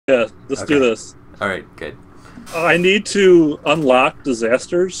let's Okay. do this. All right, good. I need to unlock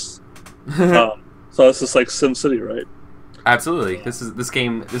disasters. So this is like SimCity, right? Absolutely. This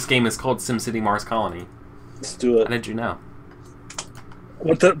game is called SimCity Mars Colony. Let's do How it. did you know?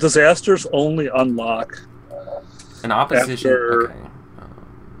 What the disasters only unlock An opposition.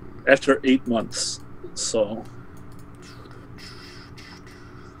 after Okay. 8 months. So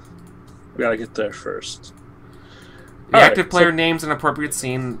we gotta get there first. The All active right, player so- names an appropriate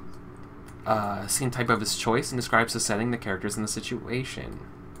scene type of his choice and describes the setting, the characters, and the situation.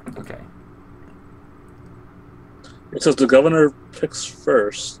 Okay. It says the governor picks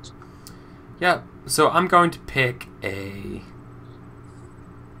first. Yeah. So I'm going to pick a.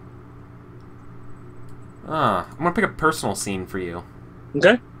 I'm gonna pick a personal scene for you.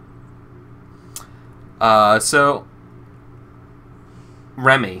 Okay. So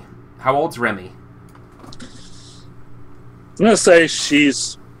Remy. How old's Remy? I'm gonna say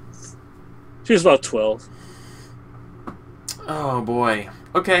she's about 12. Oh boy.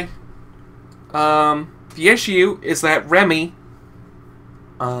 Okay. The issue is that Remy,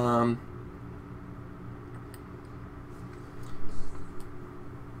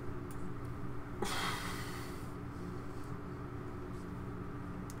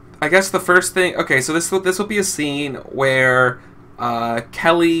 I guess the first thing. Okay, so this will be a scene where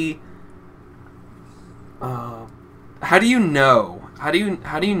Kelly. How do you know? How do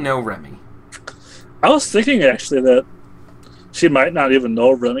you know Remy? I was thinking actually that she might not even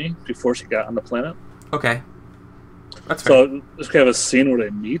know Remy before she got on the planet. Okay, that's fair. So just kind of a scene where they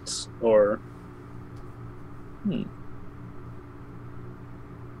meet, or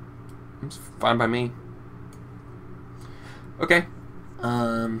It's fine by me. Okay.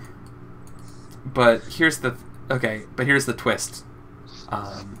 But here's the twist.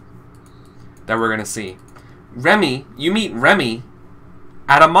 That we're gonna see. Remy, you meet Remy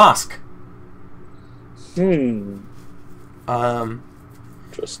at a mosque.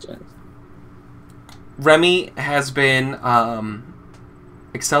 Interesting. Remy has been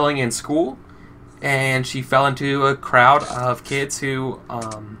excelling in school, and she fell into a crowd of kids who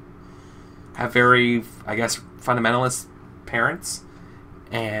have very, I guess, fundamentalist parents,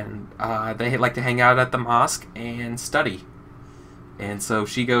 and they like to hang out at the mosque and study. And so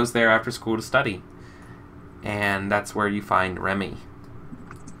she goes there after school to study, and that's where you find Remy.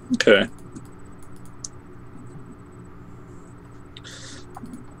 Okay.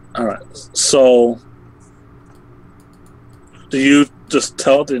 All right. So, do you just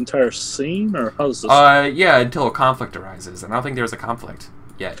tell the entire scene, or how does this? Yeah, until a conflict arises, and I don't think there's a conflict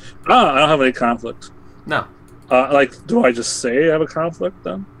yet. I don't have any conflict. No. Like, do I just say I have a conflict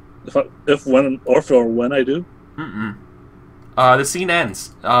then? If when I do? Mm-mm. The scene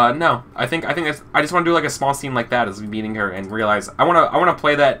ends. No, I think that's, I just want to do like a small scene like that as we meeting her and realize I want to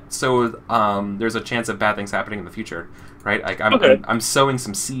play that so there's a chance of bad things happening in the future, right? Like I'm sowing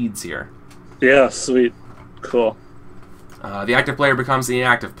some seeds here. Yeah, sweet, cool. The active player becomes the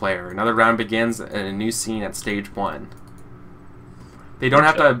inactive player. Another round begins and a new scene at stage 1. They don't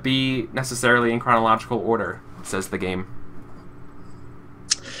have to be necessarily in chronological order, says the game.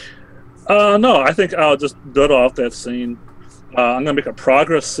 No, I think I'll just build off that scene. I'm going to make a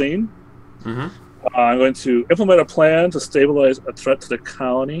progress scene. Mm-hmm. I'm going to implement a plan to stabilize a threat to the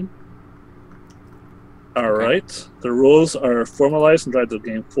colony. All right. The rules are formalized and drive the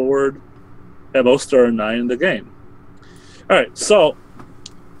game forward. At most, there are 9 in the game. All right, so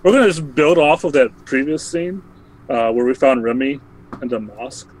we're going to just build off of that previous scene where we found Remy in the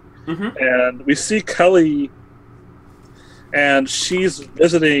mosque. Mm-hmm. And we see Kelly, and she's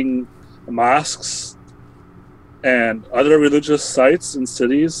visiting mosques and other religious sites and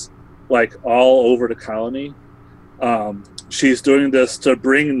cities, like all over the colony. She's doing this to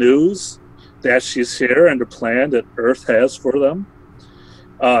bring news that she's here and the plan that Earth has for them.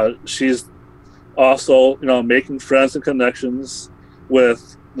 She's also, making friends and connections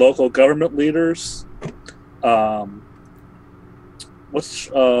with local government leaders. Which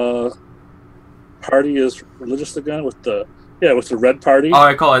party is religious again? With the Red Party. Oh,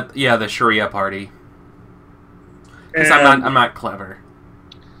 I call it the Sharia party. Because I'm not clever.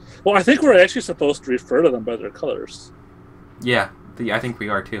 Well, I think we're actually supposed to refer to them by their colors. Yeah, I think we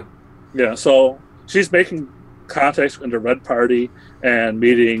are too. Yeah, so she's making contacts in the Red Party and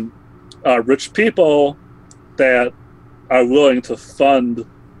meeting rich people that are willing to fund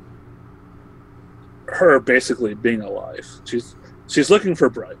her basically being alive. She's looking for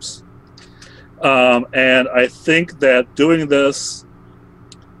bribes. And I think that doing this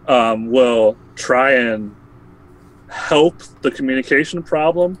will try and help the communication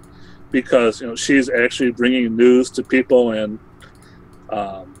problem, because she's actually bringing news to people and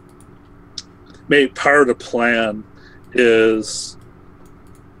maybe part of the plan is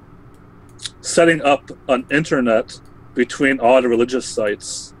setting up an internet between all the religious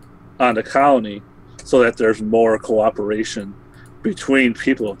sites on the colony so that there's more cooperation between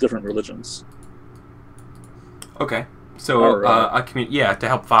people of different religions. Okay. So, to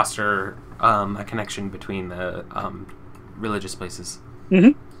help foster a connection between the religious places.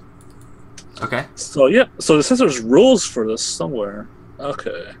 Mm-hmm. Okay. So, yeah. So, it says there's rules for this somewhere.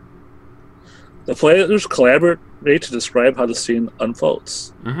 Okay. The players collaborate to describe how the scene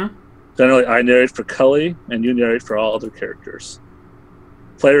unfolds. Mm-hmm. Generally, I narrate for Kelly, and you narrate for all other characters.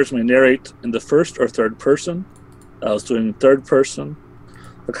 Players may narrate in the first or third person. I was doing third person.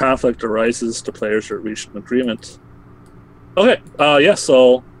 The conflict arises. The players are reached an agreement. Okay.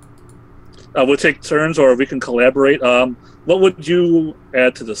 So we'll take turns, or we can collaborate. What would you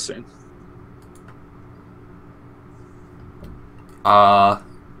add to this scene?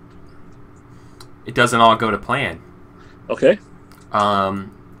 It doesn't all go to plan. Okay.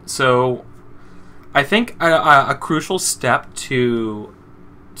 So I think a crucial step to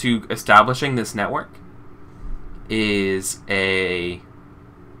establishing this network is a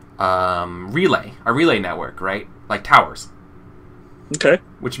relay network, right? Like towers. Okay.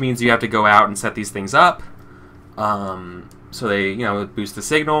 Which means you have to go out and set these things up, so they boost the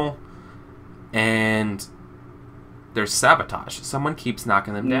signal, and there's sabotage. Someone keeps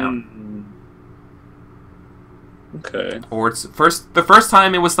knocking them down. Okay. Or it's the first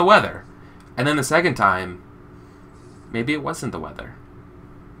time it was the weather, and then the second time, maybe it wasn't the weather.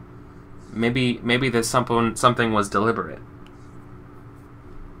 Maybe there's something was deliberate.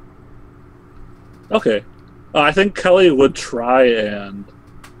 Okay. I think Kelly would try and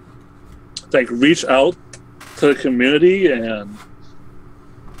reach out to the community and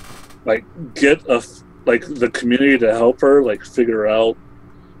get the community to help her figure out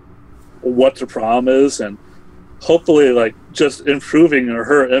what the problem is, and hopefully just improving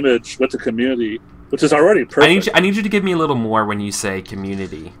her image with the community, which is already perfect. I need you to give me a little more when you say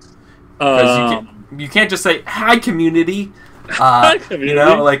community. Because you can't just say, hi, community. Hi, community.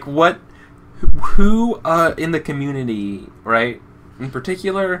 Who in the community, right? In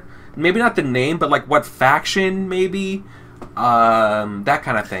particular, maybe not the name, but what faction, maybe? That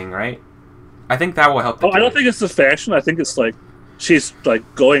kind of thing, right? I think that will help. I don't think it's the faction. I think it's she's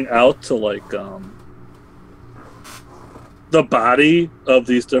going out to the body of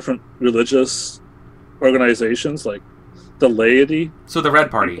these different religious organizations, the laity. So the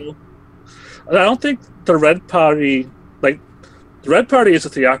Red Party. People. I don't think the Red Party, the Red Party is a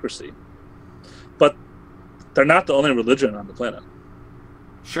theocracy, but they're not the only religion on the planet.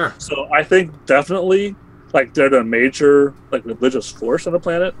 Sure. So I think definitely, they're the major, religious force on the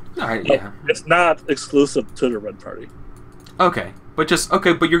planet. All right, yeah. It's not exclusive to the Red Party. Okay. But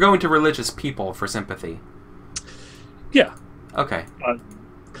you're going to religious people for sympathy. Yeah. Okay.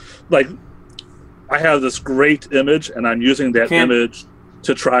 I have this great image, and I'm using that image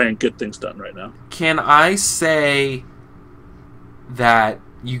to try and get things done right now. Can I say that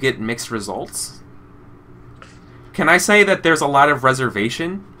you get mixed results? Can I say that there's a lot of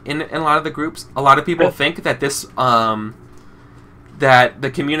reservation in a lot of the groups? A lot of people think that this that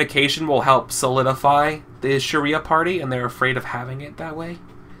the communication will help solidify the Sharia party, and they're afraid of having it that way.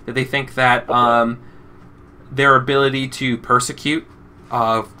 That they think that their ability to persecute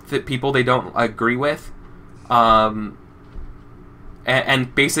the people they don't agree with, and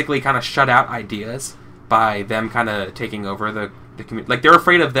basically kind of shut out ideas by them kind of taking over the community. They're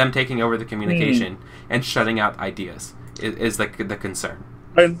afraid of them taking over the communication and shutting out ideas is the concern.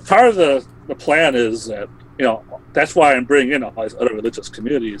 And part of the plan is that that's why I'm bringing in all these other religious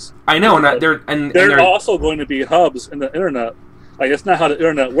communities. I know, and they're also going to be hubs in the internet. It's not how the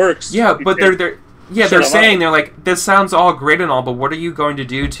internet works. Yeah, but they're saying they're this sounds all great and all, but what are you going to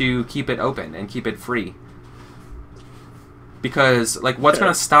do to keep it open and keep it free? Because what's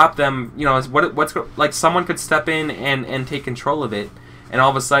going to stop them? Someone could step in and take control of it, and all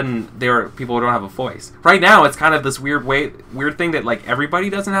of a sudden there are people who don't have a voice. Right now, it's kind of this weird thing that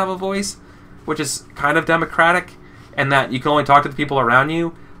everybody doesn't have a voice, which is kind of democratic, and that you can only talk to the people around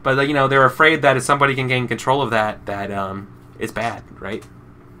you. But they're afraid that if somebody can gain control of that it's bad, right?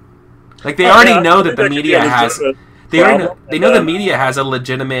 They already know that the media has. They know the media has a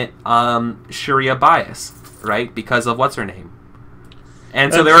legitimate Sharia bias, right? Because of what's her name,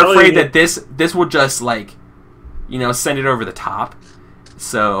 and so they're afraid that this will just send it over the top.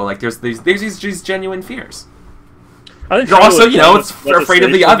 So there's these genuine fears. I think also it's afraid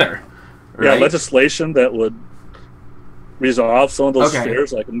of the other. Right? Yeah, legislation that would resolve some of those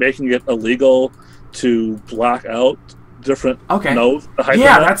fears, making it illegal to block out different Okay. note.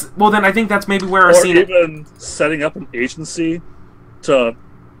 Yeah, that's well. Then I think that's maybe where our or scene. even setting up an agency to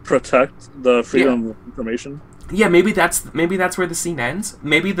protect the freedom of information. Yeah, maybe that's where the scene ends.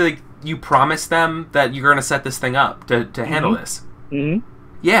 Maybe you promise them that you're going to set this thing up to handle this. Mm-hmm.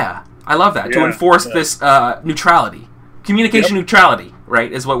 Yeah, I love that. To Yeah, enforce this neutrality. Communication neutrality,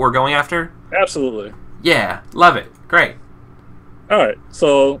 right, is what we're going after? Absolutely. Yeah, love it. Great. Alright,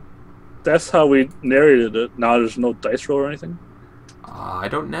 so that's how we narrated it. Now there's no dice roll or anything? I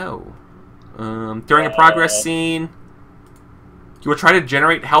don't know. During a progress scene, you will try to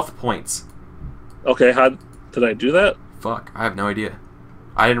generate health points. Okay, how did I do that? Fuck, I have no idea.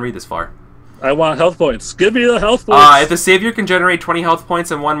 I didn't read this far. I want health points. Give me the health points! If the savior can generate 20 health points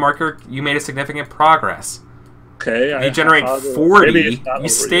in one marker, you made a significant progress. Okay, If you generate 40, you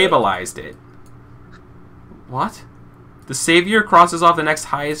stabilized it. What? The savior crosses off the next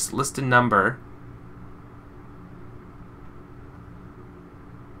highest listed number.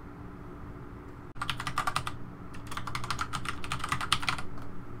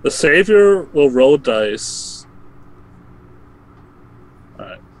 The savior will roll dice.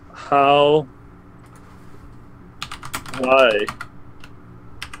 Alright. How? Why?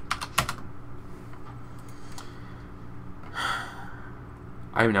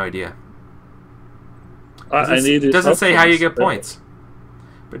 I have no idea. I need. It doesn't say how you get points,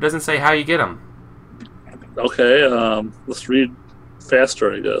 but it doesn't say how you get them. Okay, let's read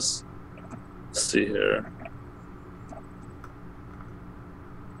faster, I guess. Let's see here.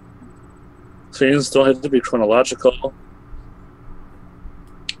 Scenes don't have to be chronological.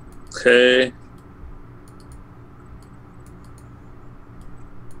 Okay.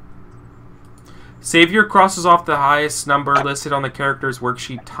 Savior crosses off the highest number listed on the character's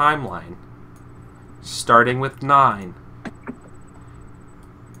worksheet timeline, starting with 9.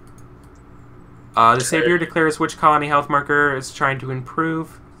 The Savior declares which colony health marker is trying to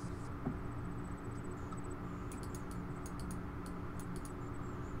improve.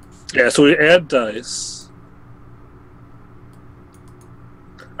 Yeah, so we add dice.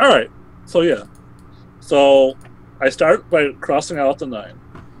 Alright, so yeah. So I start by crossing out the 9.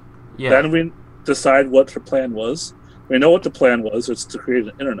 Yeah. Then we decide what the plan was. We know what the plan was. It's to create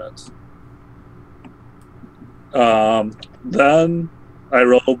an internet. Then I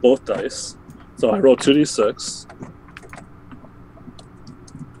roll both dice. So I roll 2d6.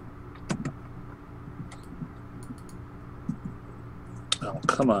 Oh,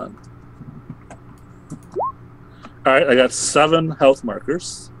 come on. Alright, I got 7 health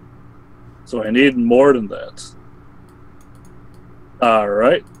markers. So I need more than that.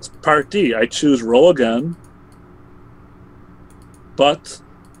 Alright, part D. I choose roll again. But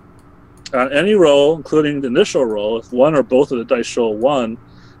on any roll, including the initial roll, if one or both of the dice show 1,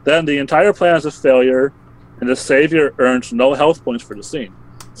 then the entire plan is a failure, and the savior earns no health points for the scene.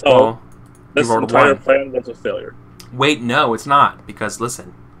 So this entire plan was a failure. Wait, no, it's not, because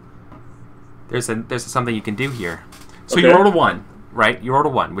listen, there's something you can do here. So Okay. you rolled a 1, right? You rolled a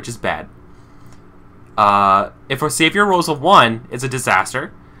 1, which is bad. If a savior rolls a 1, it's a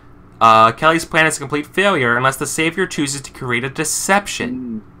disaster. Kelly's plan is a complete failure unless the savior chooses to create a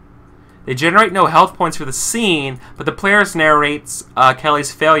deception. They generate no health points for the scene, but the player narrates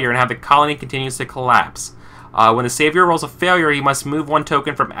Kelly's failure and how the colony continues to collapse. When the savior rolls a failure, he must move 1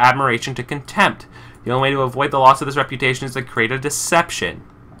 token from admiration to contempt. The only way to avoid the loss of this reputation is to create a deception.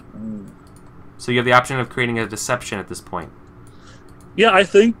 So you have the option of creating a deception at this point. Yeah, I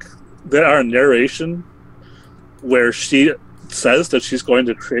think that our narration, where she says that she's going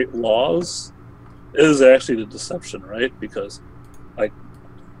to create laws, is actually the deception, right? Because, like,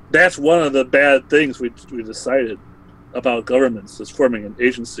 that's one of the bad things we decided about governments, is forming an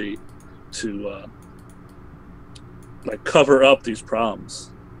agency to like cover up these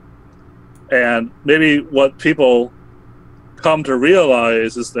problems. And maybe what people come to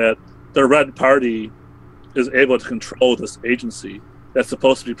realize is that the Red Party is able to control this agency that's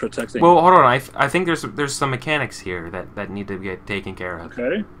supposed to be protecting. Well, hold on. I think there's some mechanics here that need to get taken care of.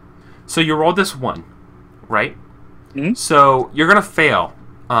 Okay. So you rolled this 1, right? Mm-hmm. So you're gonna fail.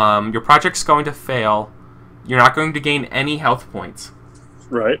 Your project's going to fail. You're not going to gain any health points.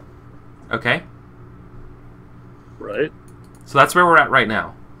 Right. Okay? Right. So that's where we're at right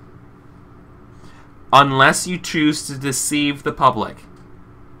now. Unless you choose to deceive the public.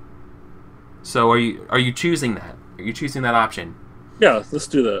 So are you choosing that? Are you choosing that option? Yeah, let's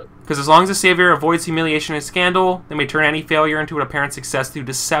do that. Because as long as the savior avoids humiliation and scandal, they may turn any failure into an apparent success through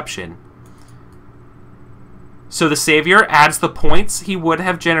deception. So the savior adds the points he would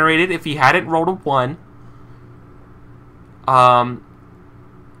have generated if he hadn't rolled a 1.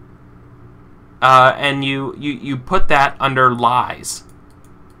 and you put that under lies.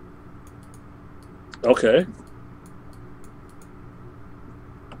 Okay.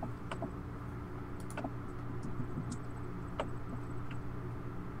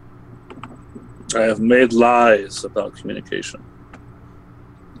 I have made lies about communication.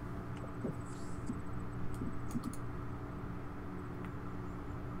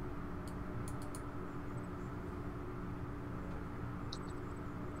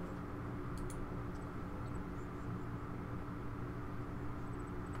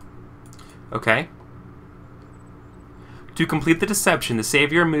 Okay. To complete the deception, the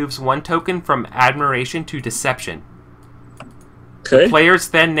Savior moves one token from admiration to deception. Okay. The players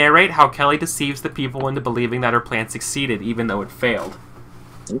then narrate how Kelly deceives the people into believing that her plan succeeded, even though it failed.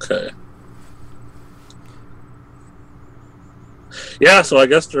 Okay. Yeah, so I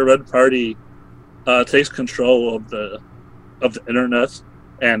guess the Red Party takes control of the internet,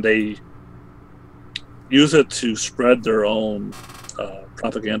 and they use it to spread their own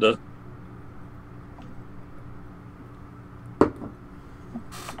propaganda.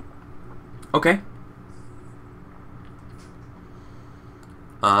 Okay.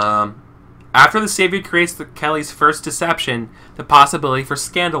 After the Savior creates Kelly's first deception, the possibility for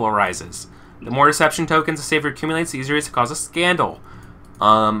scandal arises. The more deception tokens the Savior accumulates, the easier it is to cause a scandal.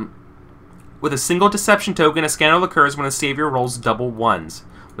 With a single deception token, a scandal occurs when a Savior rolls double ones.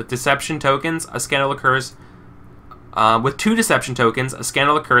 With deception tokens, a scandal occurs... with 2 deception tokens, a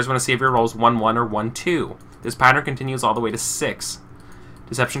scandal occurs when a Savior rolls 1-1 or 1-2. This pattern continues all the way to 6.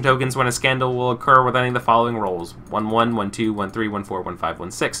 Deception tokens when a scandal will occur with any of the following rolls: 1-1, 1-2, 1-3, 1-4, 1-5,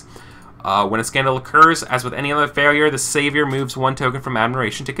 1-6. When a scandal occurs, as with any other failure, the Savior moves 1 token from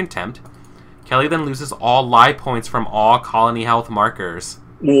admiration to contempt. Kelly then loses all lie points from all colony health markers.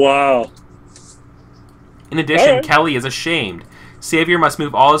 Wow. In addition, Right. Kelly is ashamed. Savior must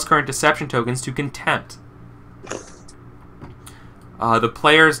move all his current deception tokens to contempt. The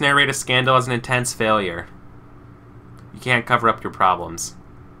players narrate a scandal as an intense failure. You can't cover up your problems.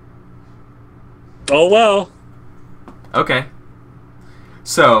 Oh well. Okay.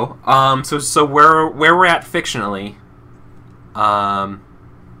 So, so where we're at fictionally.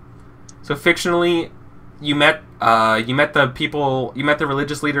 So fictionally, you met the people, you met the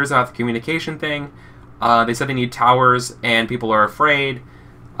religious leaders about the communication thing. They said they need towers, and people are afraid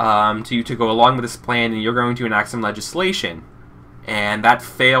to go along with this plan, and you're going to enact some legislation, and that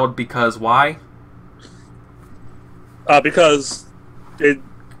failed because why? Because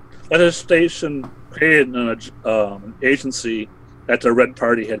legislation created an agency that the Red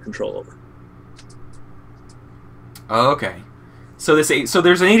Party had control over. Okay, so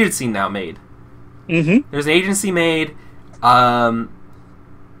there's an agency now made. Mm-hmm. There's an agency made, and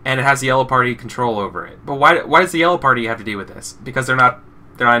it has the Yellow Party control over it. But why does the Yellow Party have to do with this? Because they're not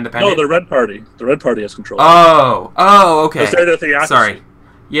independent. No, the Red Party. The Red Party has control. Oh, okay. They're the theocracy. Sorry.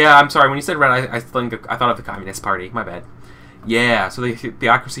 Yeah, I'm sorry. When you said red, I thought of the Communist Party. My bad. Yeah, so the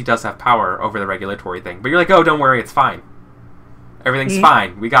theocracy does have power over the regulatory thing. But you're like, oh, don't worry, it's fine. Everything's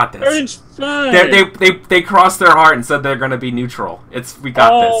fine. We got this. Everything's fine. They crossed their heart and said they're going to be neutral. We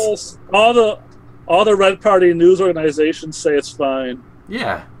got this. All the Red Party news organizations say it's fine.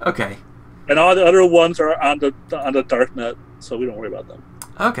 Yeah. Okay. And all the other ones are on the dark net, so we don't worry about them.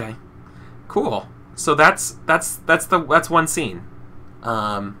 Okay. Cool. So that's one scene.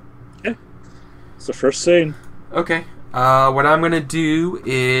 Yeah. It's the first scene. Okay. What I'm going to do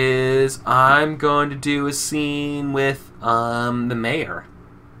is I'm going to do a scene with the mayor.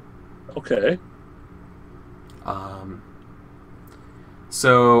 Okay.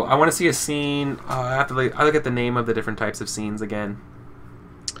 So I want to see a scene. I have to I look at the name of the different types of scenes again.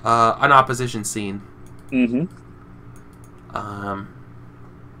 An opposition scene. Mm-hmm.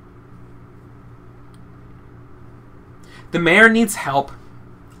 The mayor needs help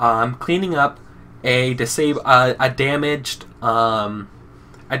cleaning up a damaged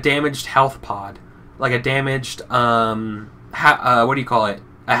health pod, like a damaged what do you call it?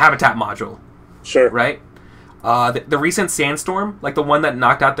 A habitat module. Sure. Right. The recent sandstorm, like the one that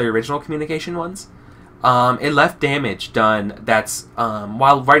knocked out the original communication ones, it left damage done. That's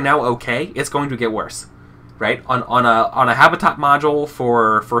while right now okay, it's going to get worse. Right, on a habitat module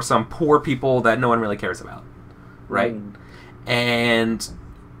for some poor people that no one really cares about. Right. And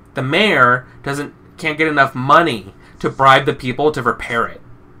the mayor can't get enough money to bribe the people to repair it.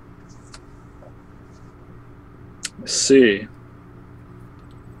 I see.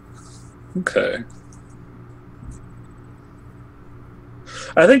 Okay.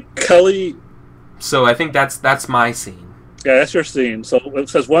 I think Kelly. So I think that's my scene. Yeah, that's your scene. So it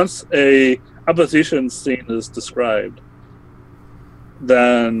says once a opposition scene is described,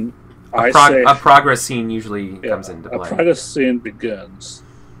 then A progress scene usually comes into play. A progress scene begins.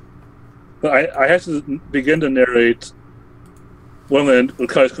 But I have to begin to narrate what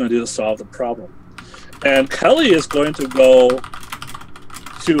Kelly's going to do to solve the problem. And Kelly is going to go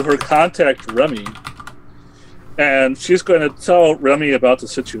to her contact, Remy, and she's going to tell Remy about the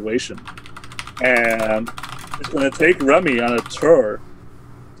situation. And she's going to take Remy on a tour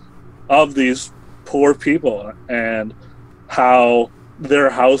of these poor people and how their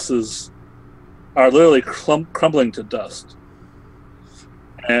houses are literally crumbling to dust.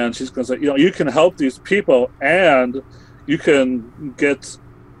 And she's going to say, you can help these people and you can get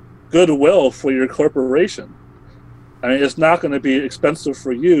goodwill for your corporation. I mean, it's not going to be expensive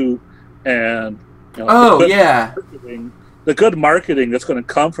for you, and the good marketing that's going to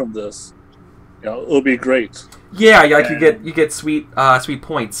come from this, it'll be great. Yeah, like you get sweet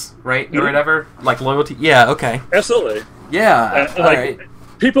points, right, or whatever, like loyalty. Yeah, okay, absolutely. Yeah, and, right.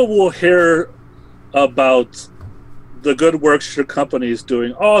 People will hear about the good works your company is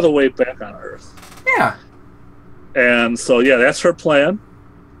doing all the way back on Earth. Yeah. And so, that's her plan.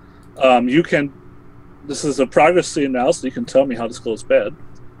 This is a progress scene now, so you can tell me how this goes bad.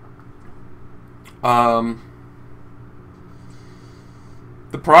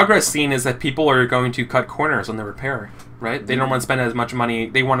 The progress scene is that people are going to cut corners on the repair, right? They don't want to spend as much money.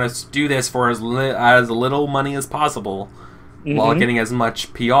 They want to do this for as little money as possible while getting as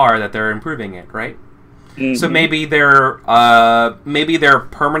much PR that they're improving it, right? So maybe their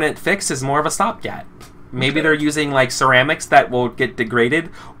permanent fix is more of a stopgap. Maybe they're using like ceramics that will get degraded,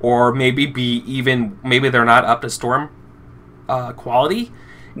 or maybe they're not up to storm quality,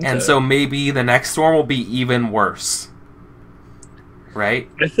 and so maybe the next storm will be even worse. Right?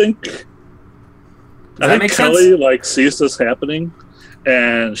 I think Kelly sees this happening,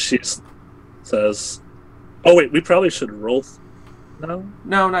 and she says, "Oh wait, we probably should roll." No,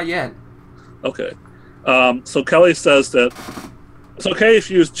 not yet. Okay. So Kelly says that it's okay if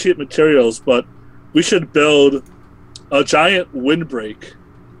you use cheap materials, but we should build a giant windbreak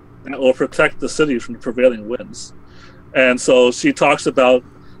that will protect the city from the prevailing winds. And so she talks about,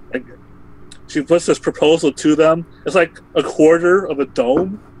 she puts this proposal to them. It's like a quarter of a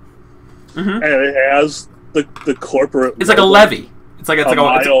dome, and it has the corporate. It's like a levee. It's like a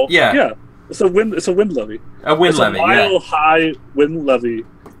mile. It's a wind levee. A wind levee. A mile high wind levee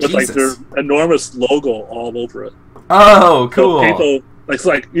with like their enormous logo all over it. Oh, cool! So people. It's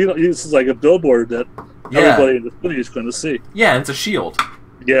like this is like a billboard that everybody in the city is going to see. Yeah, and it's a shield.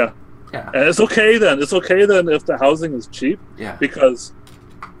 Yeah. And it's okay then. It's okay then if the housing is cheap. Yeah. Because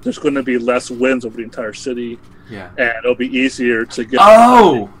there's going to be less winds over the entire city. Yeah. And it'll be easier to get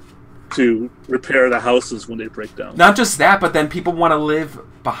to repair the houses when they break down. Not just that, but then people want to live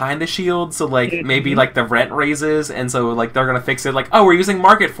behind the shield, so maybe the rent raises, and so they're going to fix it. We're using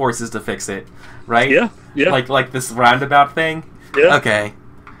market forces to fix it, right? Yeah. Like this roundabout thing. Yeah. Okay.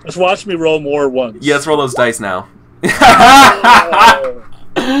 Just watch me roll more ones. Yeah, let's roll those dice now. So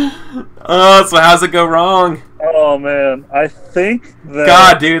how's it go wrong? Oh, man. I think that...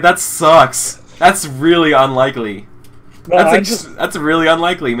 God, dude, that sucks. That's really unlikely. No, that's really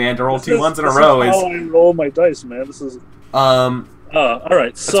unlikely, man, to roll two ones in a row. This is how I roll my dice, man. This is... all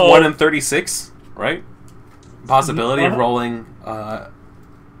right, so... That's 1 in 36, right? Possibility of rolling... I'll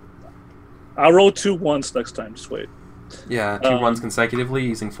roll 2 ones next time, just wait. Yeah, 2 ones consecutively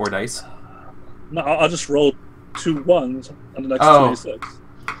using 4 dice. No, I'll just roll 2 ones on the next 26.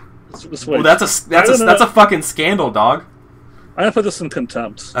 Just wait. Well, that's a fucking scandal, dog. I'm gonna put this in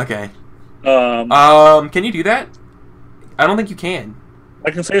contempt. Okay. Can you do that? I don't think you can.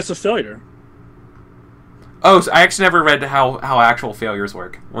 I can say it's a failure. Oh, so I actually never read how actual failures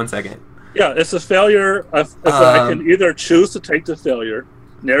work. 1 second. Yeah, it's a failure if I can either choose to take the failure,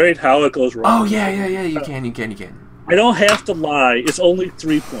 narrate how it goes wrong. Oh yeah, you can. I don't have to lie. It's only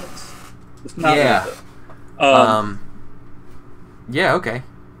 3 points. It's not worth it. Yeah, okay.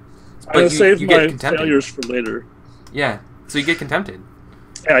 I'm going to save my failures for later. Yeah, so you get contempted.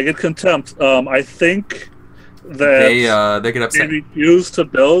 Yeah, I get contempt. I think that they get upset. They refuse to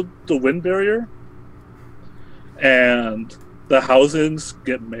build the wind barrier, and the housings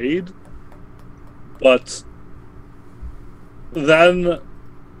get made, but then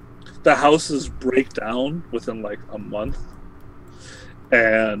the houses break down within a month,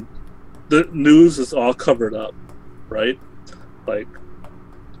 and the news is all covered up, right?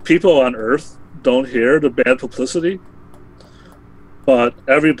 People on Earth don't hear the bad publicity, but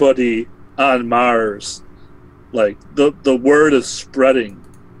everybody on Mars, the word is spreading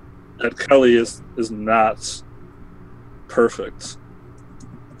that Kelly is not perfect.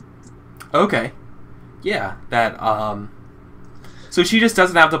 Okay. Yeah, that So she just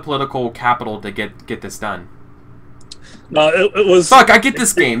doesn't have the political capital to get this done. No, it was. Fuck! I get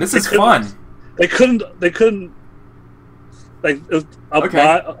this game. This is fun. They couldn't. Like, it was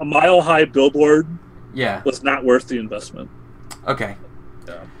a mile-high billboard. Yeah. Was not worth the investment. Okay.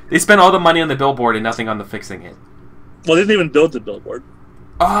 Yeah. They spent all the money on the billboard and nothing on the fixing it. Well, they didn't even build the billboard.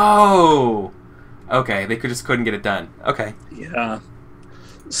 Oh. Okay. They just couldn't get it done. Okay. Yeah.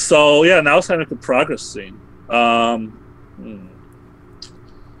 So yeah, now it's time to make a progress scene. No,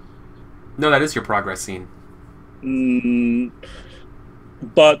 that is your progress scene.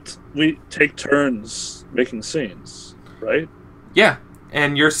 But we take turns making scenes, right? Yeah,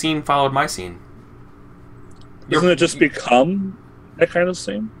 and your scene followed my scene. Doesn't it just become that kind of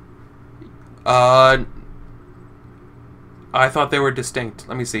scene? I thought they were distinct.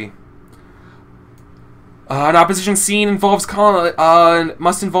 Let me see. An opposition scene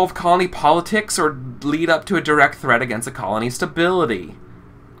must involve colony politics or lead up to a direct threat against a colony's stability.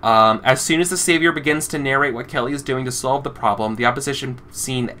 As soon as the savior begins to narrate what Kelly is doing to solve the problem, the opposition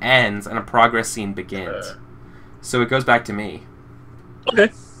scene ends and a progress scene begins. So it goes back to me.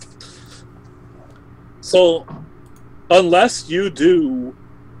 Okay. So, unless you do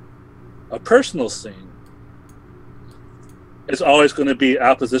a personal scene, it's always going to be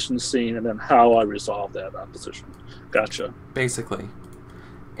opposition scene and then how I resolve that opposition. Gotcha. Basically.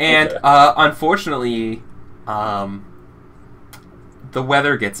 And, okay. Unfortunately, the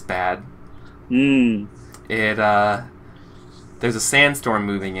weather gets bad. There's a sandstorm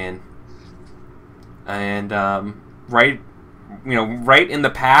moving in. And, right in the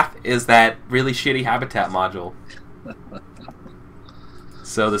path is that really shitty habitat module.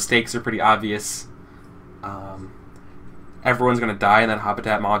 So the stakes are pretty obvious. Everyone's gonna die in that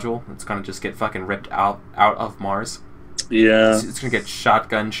habitat module. It's gonna just get fucking ripped out of Mars. Yeah. It's gonna get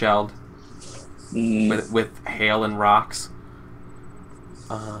shotgun shelled with hail and rocks.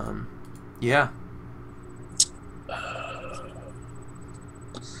 Yeah.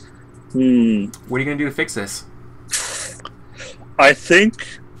 What are you gonna do to fix this? I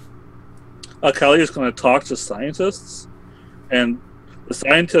think Kelly is going to talk to scientists, and the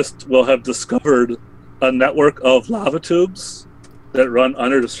scientists will have discovered a network of lava tubes that run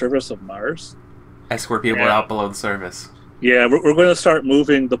under the surface of Mars. Escort people out below the surface. Yeah, we're going to start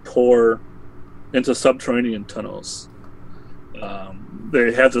moving the poor into subterranean tunnels.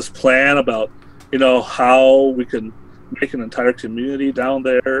 They have this plan about, how we can make an entire community down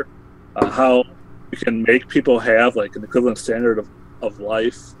there, how we can make people have like an equivalent standard of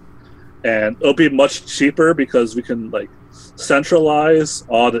life, and it'll be much cheaper because we can like centralize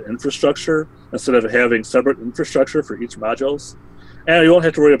all the infrastructure instead of having separate infrastructure for each modules, and you won't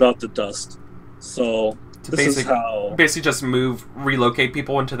have to worry about the dust. So this is how basically just relocate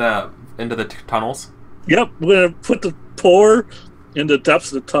people into the tunnels. Yep, we're gonna put the poor in the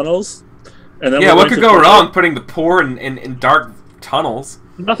depths of the tunnels, and then what could go wrong putting the poor in dark tunnels?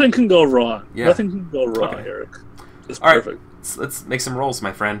 Nothing can go wrong. Yeah. Nothing can go wrong, okay. Eric. It's all perfect. Right, let's make some rolls,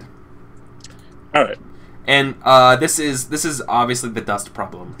 my friend. All right. And this is obviously the dust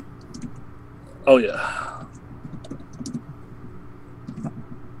problem. Oh yeah.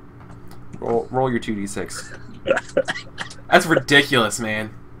 Roll your 2d6. That's ridiculous,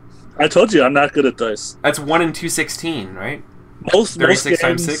 man. I told you I'm not good at dice. That's 1 and 216, right? Most 36 games,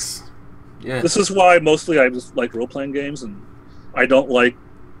 times 6. Yeah. This is why mostly I just like role playing games, and I don't like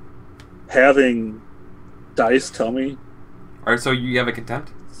having dice tell me. All right, so you have a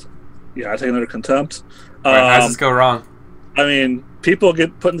contempt? Yeah, I take another contempt. All right, how does this go wrong? I mean, people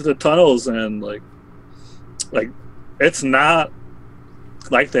get put into the tunnels, and like it's not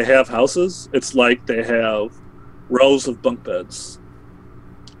like they have houses. It's like they have rows of bunk beds.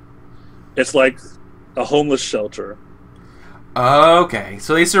 It's like a homeless shelter. Okay,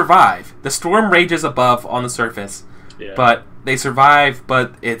 so they survive. The storm rages above on the surface, yeah. But they survive.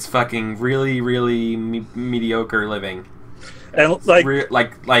 But it's fucking really, really mediocre living. And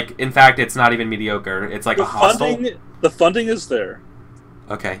like, in fact, it's not even mediocre. It's like a hostel. The funding is there.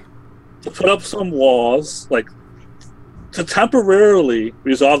 Okay. To put up some walls, like to temporarily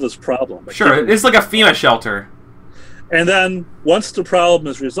resolve this problem. Like, sure, it's like a FEMA shelter. And then once the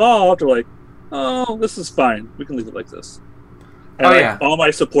problem is resolved, they're like, "Oh, this is fine. We can leave it like this." And yeah. All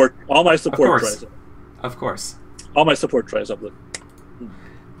my support tries it. Of course. All my support tries up.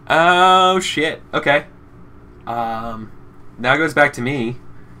 Oh shit. Okay. Now it goes back to me.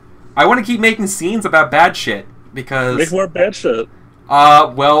 I want to keep making scenes about bad shit because make more bad shit.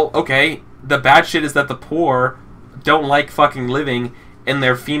 Well, okay. The bad shit is that the poor don't like fucking living in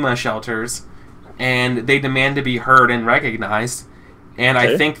their FEMA shelters, and they demand to be heard and recognized. And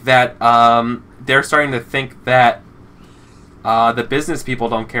okay. I think that they're starting to think that The business people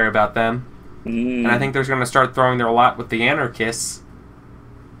don't care about them. And I think they're going to start throwing their lot with the anarchists.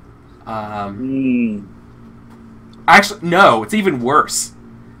 Actually, no, it's even worse.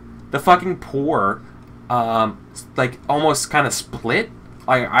 The fucking poor, like, almost kind of split,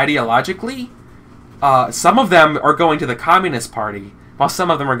 like, ideologically. Some of them are going to the Communist Party, while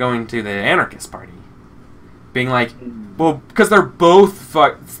some of them are going to the Anarchist Party. Being like, well, because they're both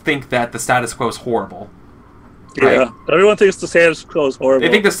think that the status quo is horrible. Right? Yeah, everyone thinks the status quo is horrible. They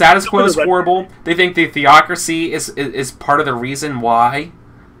think the status quo is horrible. They think the theocracy is part of the reason why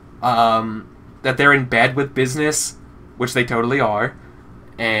that they're in bed with business, which they totally are.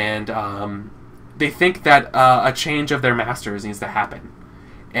 And they think that a change of their masters needs to happen.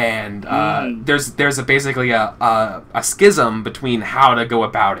 And there's basically a schism between how to go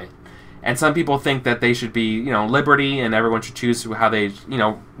about it. And some people think that they should be, liberty, and everyone should choose how they,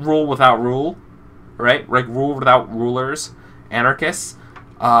 rule without rule, right? Like rule without rulers, anarchists,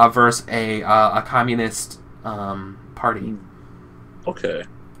 versus a communist party. Okay.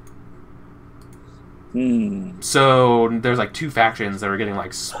 So there's like two factions that are getting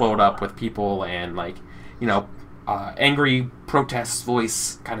like swelled up with people and like, angry protest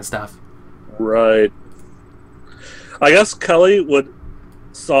voice kind of stuff. Right. I guess Kelly would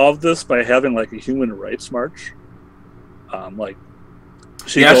solve this by having like a human rights march. Like,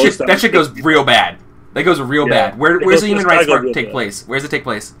 that shit goes real bad. That goes real bad. Where's the human rights march take place? Where's it take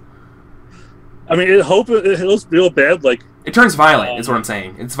place? I mean, it goes real bad. Like, it turns violent. Is what I'm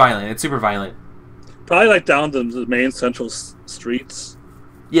saying. It's violent. It's super violent. Probably like down the main central streets.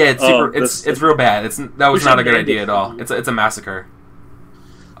 Yeah, it's super. It's real bad. That was not a good idea at all. It's a massacre.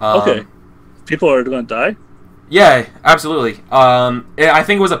 Okay, people are going to die. Yeah, absolutely. I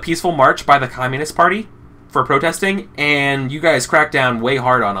think it was a peaceful march by the Communist Party for protesting, and you guys cracked down way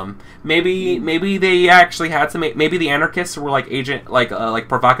hard on them. Maybe they actually had some. Maybe the anarchists were like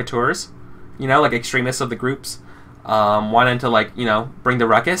provocateurs, like extremists of the groups, wanting to bring the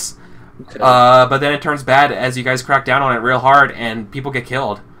ruckus. Okay. But then it turns bad as you guys crack down on it real hard, and people get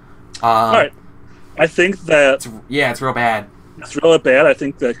killed. All right, I think that it's real bad. It's really bad. I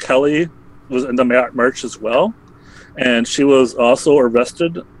think that Kelly was in the march as well, and she was also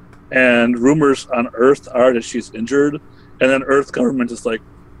arrested. And rumors on Earth are that she's injured. And then Earth government is like,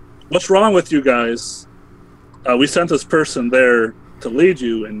 "What's wrong with you guys? We sent this person there to lead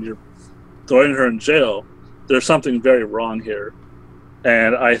you, and you're throwing her in jail. There's something very wrong here."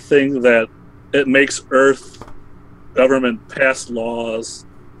 And I think that it makes Earth government pass laws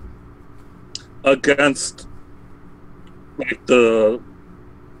against like the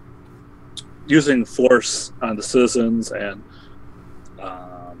using force on the citizens and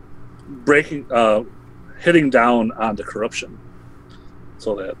hitting down on the corruption,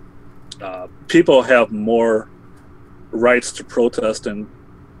 so that people have more rights to protest and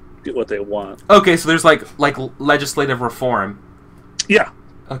get what they want. Okay, so there's like legislative reform. Yeah.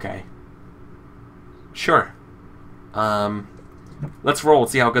 Okay. Sure. Let's roll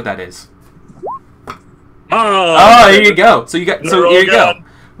and see how good that is. Oh, here you go. So here you go.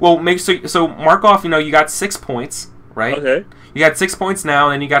 Well, so mark off. You got 6 points, right? Okay. You got 6 points now,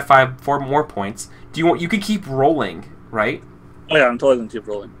 and then you got 4 more points. You can keep rolling, right? Oh yeah, I'm totally gonna keep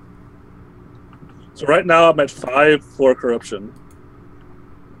rolling. So right now I'm at 5 for corruption.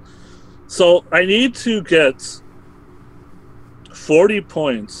 So I need to get 40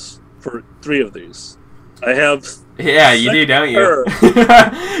 points for 3 of these. I have. Yeah, you do, don't you?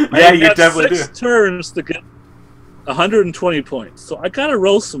 Yeah, you definitely do. 6 turns to get 120 points. So I gotta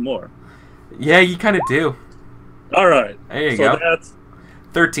roll some more. Yeah, you kind of do. All right. There you go. That's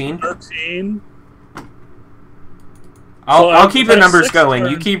 13. 13. I'll keep the numbers going.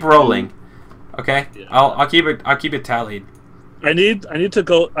 You keep rolling. Okay. Yeah. I'll keep it tallied. I need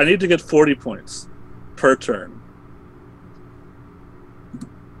to get 40 points per turn.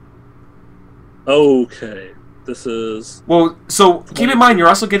 Okay. This is well. So keep in mind, you're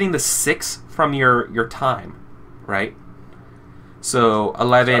also getting the 6 from your time, right? So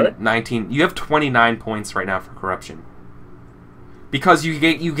 11, 19. You have 29 points right now for corruption because you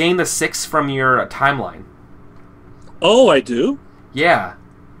gain the 6 from your timeline. Oh, I do? Yeah.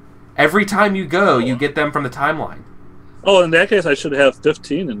 Every time you go, you get them from the timeline. Oh, in that case, I should have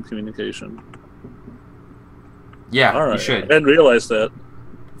 15 in communication. Yeah, all right. You should. I didn't realize that.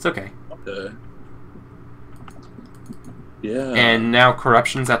 It's okay. Okay. Yeah. And now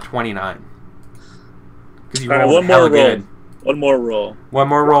corruption's at 29. Because you rolled hella good. One more roll. One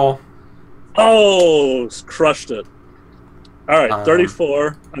more roll. Oh, crushed it. All right,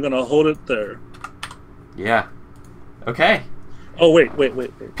 34. I'm going to hold it there. Yeah. Okay. Oh, wait.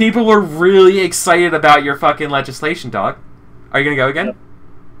 People are really excited about your fucking legislation, dog. Are you gonna go again? Yep.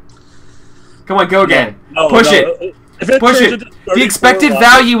 Come on, go again. No, Push no. it. If it Push turns it. into The expected 34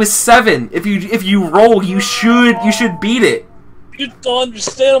 value is 7. If you roll, you should beat it. You don't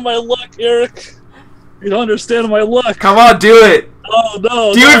understand my luck, Eric. You don't understand my luck. Come on, do it. Oh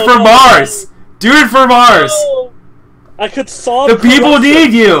no! Do it for Mars. Do it for Mars. No. I could solve. The people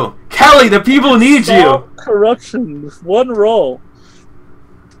need you, Kelly. The people need you. Corruption with one roll.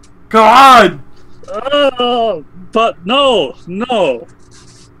 Come on. But no,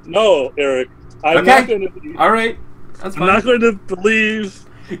 Eric. I'm not going to. All right. That's fine. I'm not going to believe.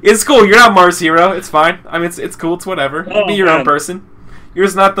 It's cool. You're not Mars hero. It's fine. I mean, it's cool. It's whatever. Be your own person.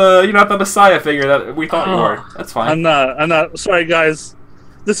 You're not the Messiah figure that we thought you were. That's fine. I'm not. Sorry, guys.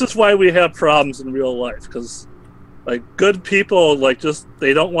 This is why we have problems in real life, because like good people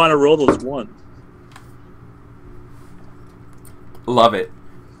they don't want to roll those ones. Love it.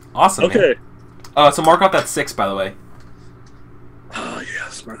 Awesome. Okay. Man. So mark off that 6, by the way. Oh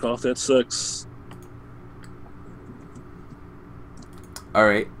yes, mark off that 6. All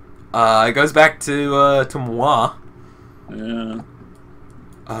right. It goes back to moi. Yeah.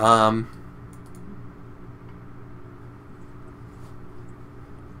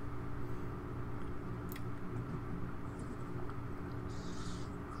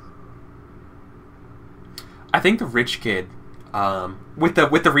 I think the rich kid, with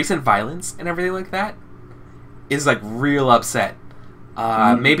the recent violence and everything like that, is like real upset.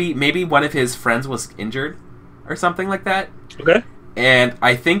 Maybe one of his friends was injured, or something like that. Okay. And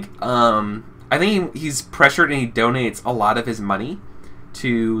I think he's pressured and he donates a lot of his money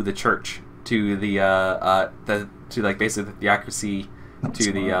to the church, to to like basically the theocracy,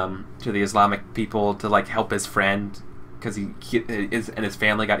 to the Islamic people, to like help his friend because his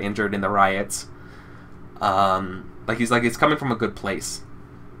family got injured in the riots. It's coming from a good place,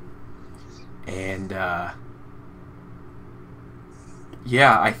 and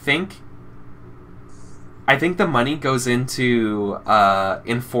yeah, I think the money goes into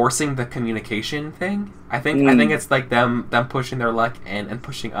enforcing the communication thing. I think it's like them pushing their luck and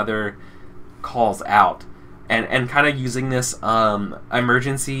pushing other calls out, and kind of using this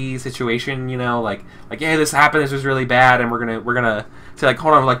emergency situation, like hey, this happened, this was really bad, and we're gonna say like,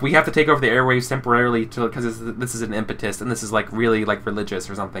 hold on, like we have to take over the airwaves temporarily because this is an impetus, and this is like really like religious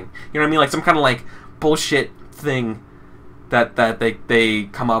or something. You know what I mean? Like some kind of like bullshit thing that they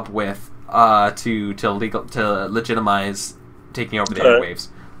come up with to legitimize taking over the airwaves.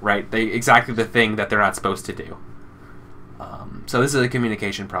 Right? Exactly the thing that they're not supposed to do. So this is a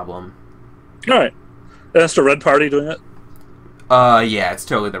communication problem. All right. That's the Red Party doing it? Yeah, it's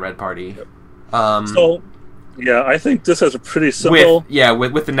totally the Red Party. Yep. So, yeah, I think this has a pretty simple...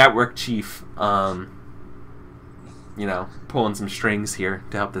 With the network chief, pulling some strings here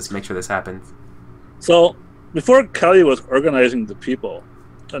to help make sure this happens. So, before Kelly was organizing the people,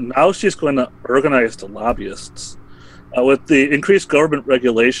 and now she's going to organize the lobbyists. With the increased government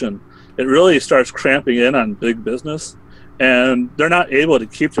regulation, it really starts cramping in on big business, and they're not able to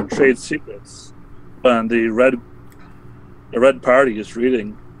keep their trade secrets. And the Red Party is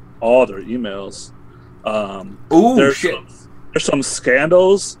reading all their emails. There's some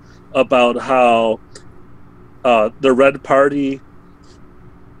scandals about how the Red Party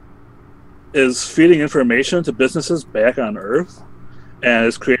is feeding information to businesses back on Earth, and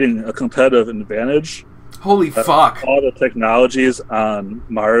is creating a competitive advantage. Holy fuck! All the technologies on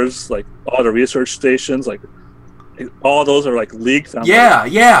Mars, like all the research stations, like all those are like leaked. On,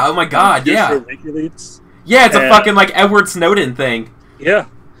 yeah. Oh my god, yeah. WikiLeaks. Yeah, it's a fucking like Edward Snowden thing. Yeah,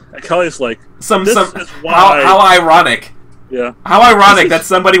 and Kelly's like, how ironic. Yeah. How ironic that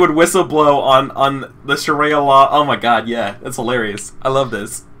somebody would whistleblow on the Sharia law. Oh my god, yeah, that's hilarious. I love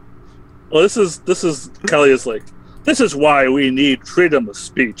this. Well, this is Kelly is like, this is why we need freedom of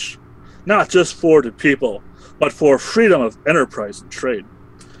speech. Not just for the people, but for freedom of enterprise and trade.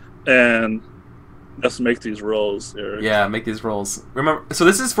 And let's make these rolls, Eric. Yeah, make these rolls. Remember, so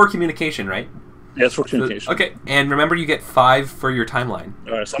this is for communication, right? Yeah, it's for communication. So, okay, and remember you get 5 for your timeline.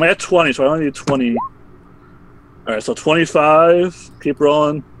 Alright, so I'm at 20, so I only need 20. Alright, so 25. Keep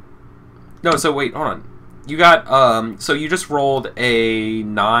rolling. No, so wait, hold on. You got, so you just rolled a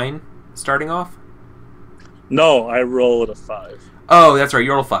 9 starting off? No, I rolled a 5. Oh, that's right.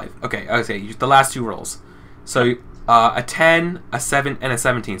 You roll 5. Okay. The last 2 rolls. So a 10, a 7, and a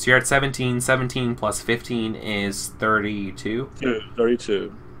 17. So you're at 17. 17 plus 15 is 32.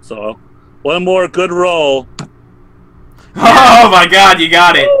 32. So one more good roll. Oh my god, you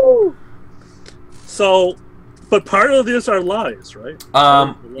got it. Woo! So, but part of these are lies, right?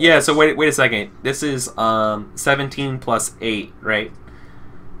 Yeah. So wait a second. This is 17 plus 8, right?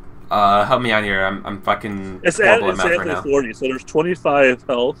 Help me out here. I'm fucking It's horrible at it's math at right now. 40, so there's 25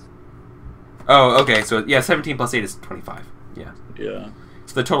 health. Oh, okay. So yeah, 17 plus 8 is 25. Yeah. Yeah.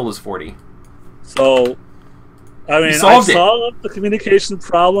 So the total is 40. So, I mean, I solved it. solved the communication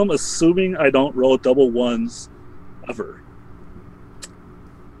problem, assuming I don't roll double ones ever.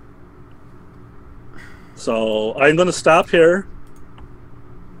 So I'm going to stop here.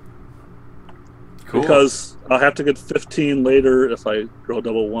 Cool. Because I'll have to get 15 later if I roll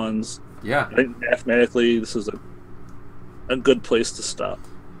double ones. Yeah. I think mathematically, this is a good place to stop.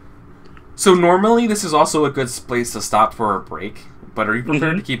 So normally this is also a good place to stop for a break, but are you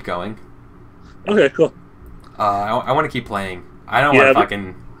prepared to keep going? Okay, cool. I want to keep playing. I don't want to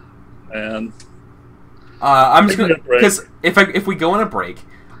fucking. And I'm just gonna, because if we go on a break,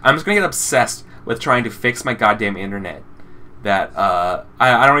 I'm just gonna get obsessed with trying to fix my goddamn internet. That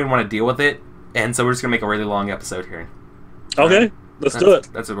I don't even want to deal with it, and so we're just gonna make a really long episode here. Okay, let's do it.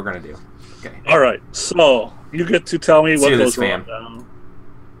 That's what we're gonna do. Okay. All right. So you get to tell me what goes wrong now.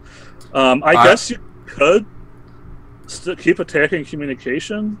 I guess you could still keep attacking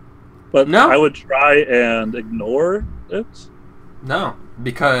communication, but no. I would try and ignore it. No,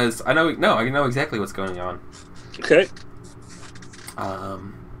 because I know exactly what's going on. Okay.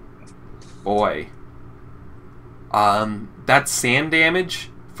 Boy. That sand damage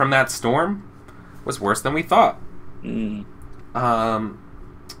from that storm was worse than we thought. Mm.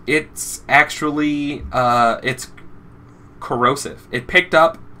 It's actually it's corrosive. It picked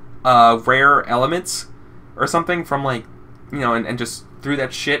up rare elements or something from and just threw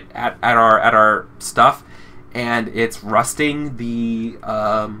that shit at our stuff, and it's rusting the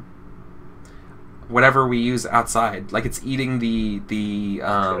whatever we use outside. Like it's eating the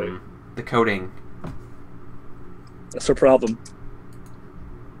coating. That's a problem.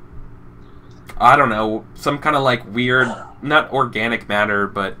 I don't know, some kind of weird, not organic matter,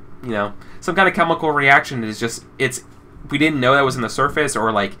 but some kind of chemical reaction is just we didn't know that was in the surface,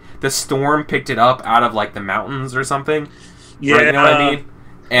 or the storm picked it up out of the mountains or something. Yeah, right, you know what I mean?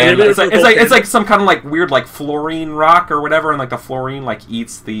 And it's like some kind of weird fluorine rock or whatever, and the fluorine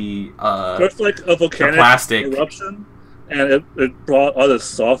eats the it's like a volcanic plastic eruption, and it brought all this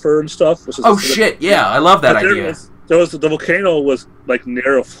sulfur and stuff. Which is shit! Yeah, I love that idea. The volcano was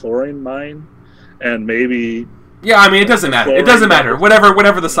near a fluorine mine, and maybe. Yeah, I mean, it doesn't matter. It doesn't matter.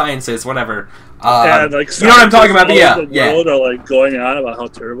 Whatever the science is, whatever. And, you know what I'm talking about? But yeah. Are going on about how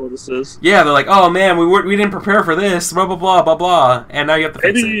terrible this is. Yeah, they're like, oh man, we didn't prepare for this. Blah blah blah blah blah. And now you have to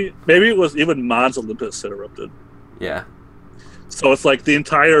fix it. Maybe it was even Mons Olympus that erupted. Yeah. So it's the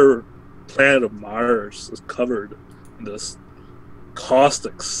entire planet of Mars is covered in this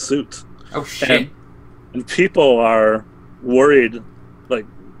caustic soot. Oh shit. And people are worried,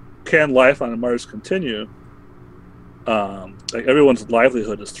 can life on Mars continue? Everyone's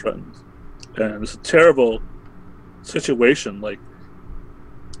livelihood is threatened, and it's a terrible situation.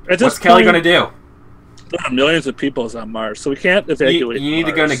 What's Kelly going to do? There are millions of people on Mars, so we can't evacuate. You need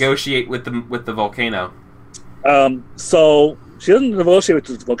Mars. to go negotiate with the volcano. So she doesn't negotiate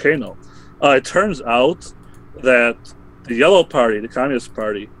with the volcano. It turns out that the Yellow Party, the Communist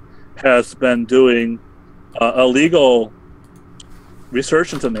Party, has been doing illegal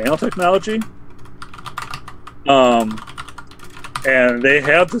research into nanotechnology. And they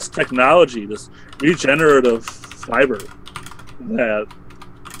have this technology, this regenerative fiber that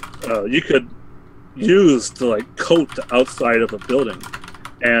you could use to coat the outside of a building.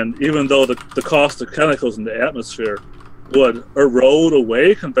 And even though the cost of chemicals in the atmosphere would erode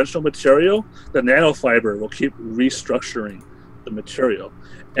away conventional material, the nanofiber will keep restructuring the material.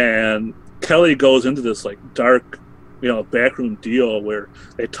 And Kelly goes into this dark, backroom deal where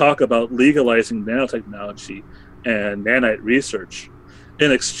they talk about legalizing nanotechnology and nanite research.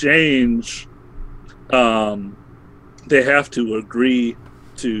 In exchange, they have to agree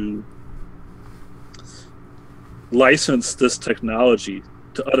to license this technology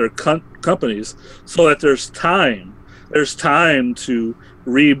to other companies so that there's time to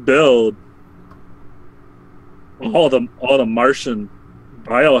rebuild all the Martian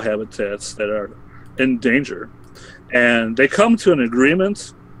biohabitats that are in danger. And they come to an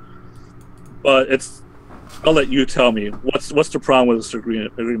agreement, but I'll let you tell me what's the problem with this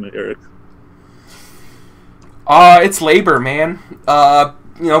agreement, Eric. It's labor, man.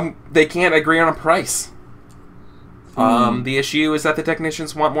 They can't agree on a price. The issue is that the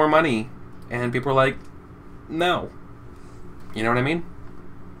technicians want more money, and people are like, no. You know what I mean?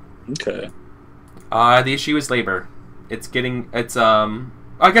 Okay. The issue is labor.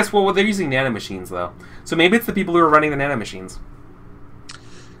 I guess, they're using nanomachines, though. So maybe it's the people who are running the nanomachines.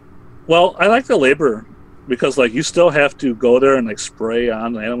 Well, I like the labor because like you still have to go there and like spray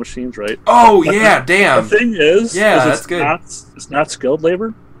on nano machines, right? Oh But yeah, damn. the thing is, that's good. It's not skilled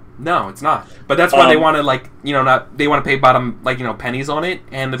labor. No, it's not. But that's why they want to like they want to pay bottom pennies on it,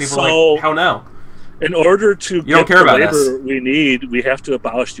 and the people are like, hell no. In order to you don't care about the labor us. we need, we have to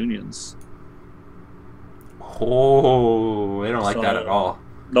abolish unions. Oh, they don't like that at all.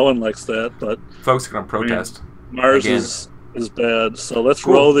 No one likes that, but folks are gonna protest. Mars again. is bad. So let's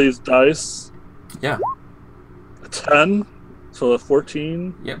roll these dice. Yeah. A 10, so a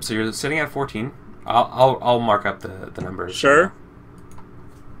 14. Yep. So you're sitting at 14. I'll mark up the numbers. Sure.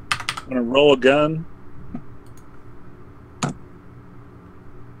 I'm gonna roll again.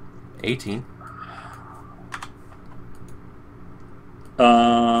 18.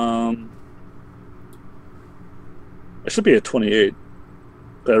 It should be a 28.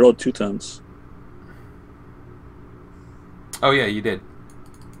 But I rolled 2 10s. Oh yeah, you did.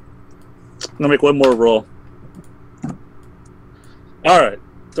 I'm gonna make one more roll. All right,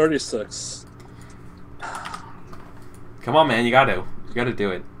 36. Come on, man, you gotta do it.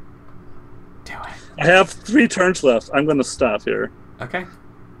 Do it. I have 3 turns left. I'm gonna stop here. Okay.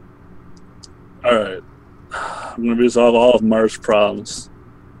 All right. I'm gonna resolve all of Mars' problems.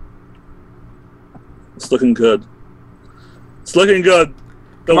 It's looking good. It's looking good.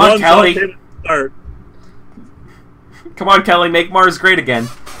 The Come on, ones Kelly. that start. Come on, Kelly, make Mars great again.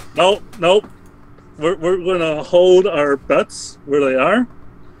 Nope. We're gonna hold our bets where they are,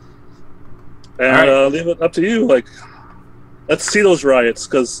 and leave it up to you. Like, let's see those riots,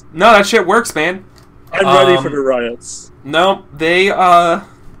 because no, that shit works, man. I'm ready for the riots. No, they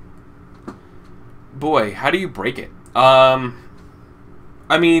boy, how do you break it? I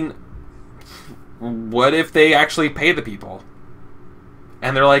mean, what if they actually pay the people?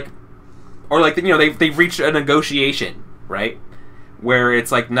 And they're like, or like, they've reached a negotiation, right? Where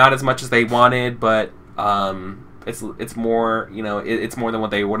it's like not as much as they wanted, but it's more, it's more than what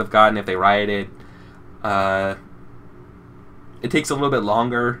they would have gotten if they rioted. It takes a little bit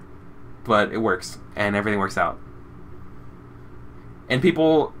longer, but it works, and everything works out. And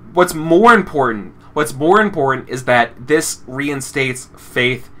people, what's more important is that this reinstates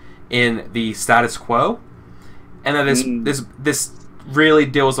faith in the status quo, and that this really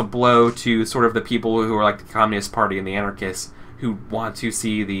deals a blow to sort of the people who are like the Communist Party and the anarchists who want to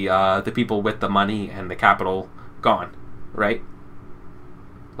see the people with the money and the capital gone, right?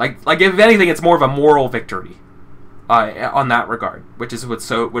 Like if anything, it's more of a moral victory on that regard, which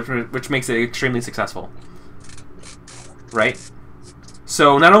makes it extremely successful, right?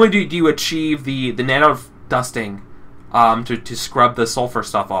 So not only do you achieve the nano dusting to scrub the sulfur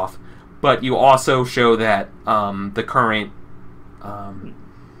stuff off, but you also show that the current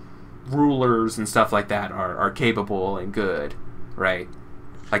rulers and stuff like that are capable and good, right?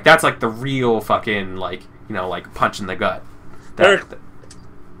 Like that's like the real fucking like punch in the gut.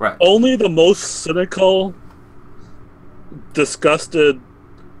 Right. Only the most cynical, disgusted,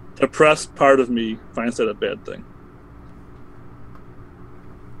 depressed part of me finds that a bad thing.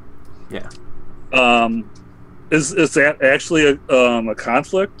 Yeah. Is that actually a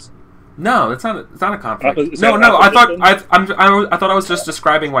conflict? No, it's not a conflict. No. I thought I was just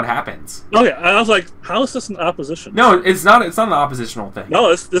describing what happens. Okay, I was like, how is this an opposition? No, it's not. It's not an oppositional thing.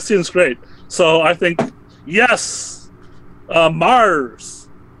 No, this seems great. So I think yes, Mars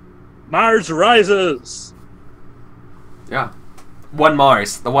rises. Yeah, the one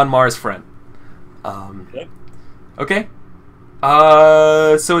Mars front. Yep. Okay.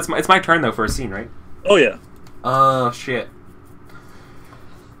 So it's my turn though for a scene, right? Oh yeah. Oh shit.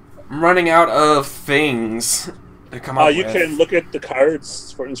 I'm running out of things to come up with. You can look at the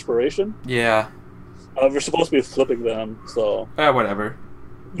cards for inspiration. Yeah. We're supposed to be flipping them, so. Whatever.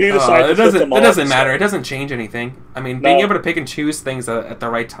 You decide it doesn't matter. It doesn't change anything. I mean, being able to pick and choose things at the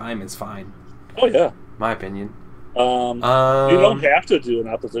right time is fine. Oh yeah. My opinion. You don't have to do an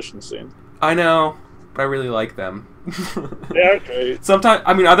opposition scene. I know, but I really like them. They're great. Sometimes,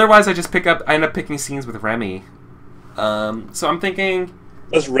 I mean, otherwise I end up picking scenes with Remy. So I'm thinking.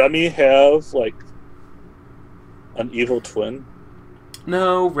 Does Remy have like an evil twin?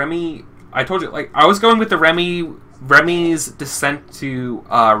 No, Remy. I told you, like I was going with the Remy's descent to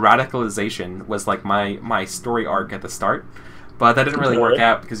radicalization was like my story arc at the start, but that didn't really work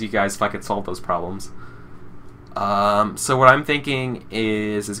out because you guys fucking solved those problems. So what I'm thinking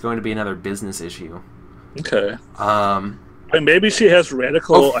is going to be another business issue. Okay. And maybe she has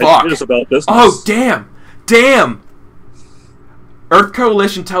radical ideas about business. Oh damn! Earth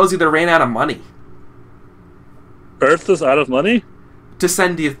Coalition tells you they ran out of money. Earth is out of money? To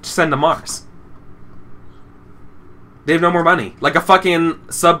send to Mars. They have no more money. Like a fucking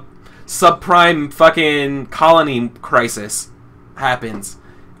subprime fucking colony crisis happens.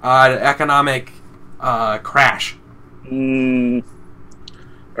 Economic crash.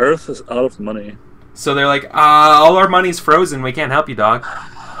 Earth is out of money. So they're like, all our money's frozen. We can't help you, dog.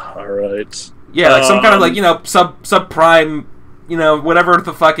 All right. Yeah, like some kind of like, subprime, whatever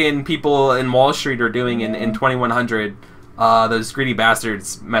the fucking people in Wall Street are doing in 2100. Those greedy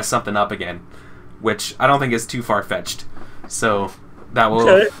bastards mess something up again, which I don't think is too far fetched. So that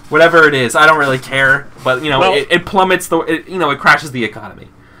will, whatever it is, I don't really care. But it plummets it crashes the economy,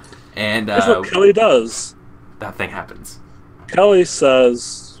 and that's what Kelly does. That thing happens. Kelly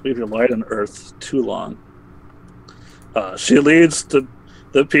says we've relied on Earth too long. She leads to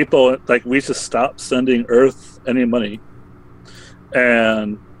the people like we should stop sending Earth any money,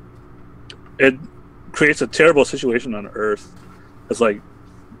 and it creates a terrible situation on Earth. It's like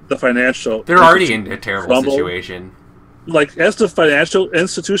the financial. They're already in a terrible situation. Like as the financial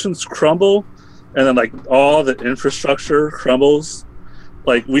institutions crumble, and then like all the infrastructure crumbles,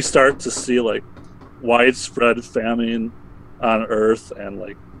 like we start to see like widespread famine on Earth, and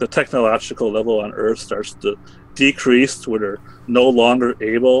like the technological level on Earth starts to decrease where they're no longer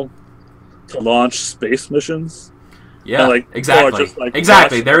able to launch space missions. Yeah, and, exactly.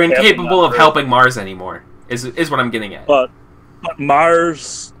 Exactly. They're incapable of helping Mars anymore. Is what I'm getting at. But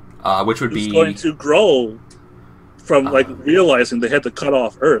Mars, which would be going to grow from like realizing they had to cut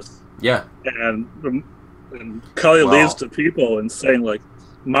off Earth. Yeah, and Kelly leads to people and saying like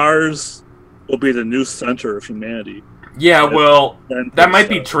Mars will be the new center of humanity. Yeah, well, that might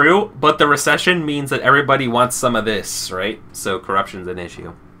be true, but the recession means that everybody wants some of this, right? So corruption's an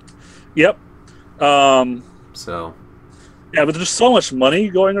issue. Yep. So. Yeah, but there's so much money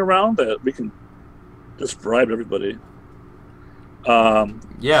going around that we can just bribe everybody.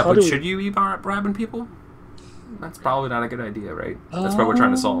 Yeah, but should you be bribing people? That's probably not a good idea, right? That's what we're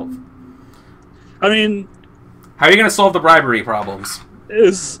trying to solve. I mean, how are you going to solve the bribery problems?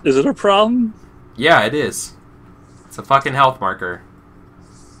 Is it a problem? Yeah, it is. It's a fucking health marker.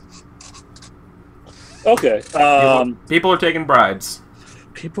 Okay. People are taking bribes.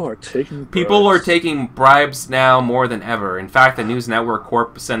 People are taking bribes now more than ever. In fact, the News Network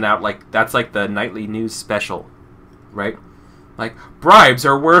Corp send out that's like the nightly news special, right? Like bribes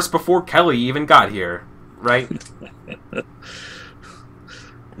are worse before Kelly even got here, right?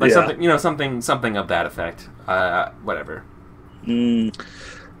 Like something of that effect. Whatever.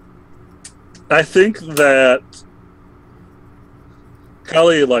 I think that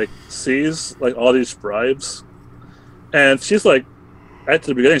Kelly sees all these bribes, and she's like, at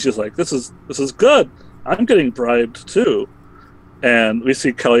the beginning, she's like, "This is good. I'm getting bribed too," and we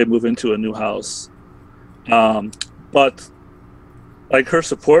see Kelly move into a new house, but her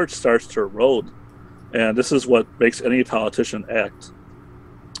support starts to erode, and this is what makes any politician act: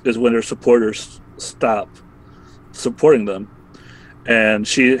 is when their supporters stop supporting them, and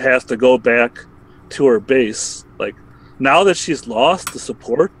she has to go back to her base. Now that she's lost the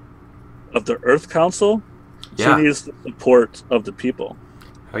support of the Earth Council, she needs the support of the people.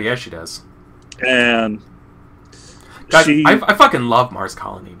 Oh yeah, she does. And God, I fucking love Mars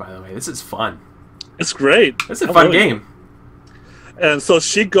Colony, by the way. This is fun. It's great. It's a fun game. And so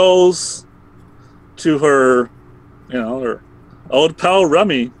she goes to her, her old pal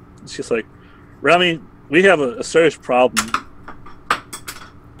Remy. She's like, "Remy, we have a serious problem,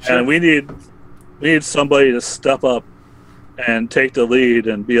 and we need somebody to step up and take the lead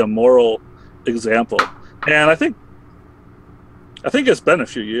and be a moral example." And I think it's been a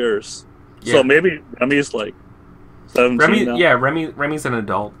few years, so maybe Remy's 17 now. Yeah, Remy's an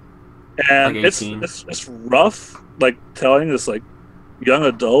adult, and it's rough, telling this young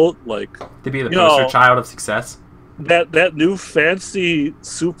adult to be the poster child of success. That new fancy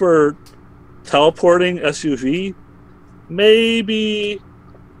super teleporting SUV, maybe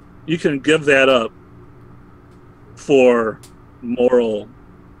you can give that up for moral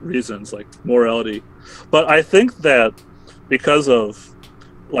reasons, morality. But I think that because of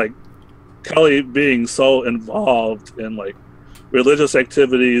Kelly being so involved in religious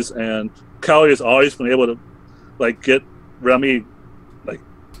activities, and Kelly has always been able to get Remy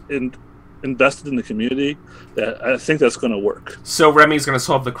invested in the community, that I think that's going to work. So Remy's going to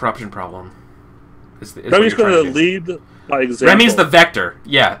solve the corruption problem. Remy's going to lead by example. Remy's the vector,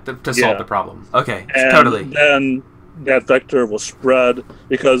 to solve the problem. Okay, and totally. Then that vector will spread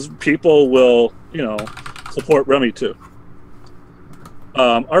because people will, support Remy too.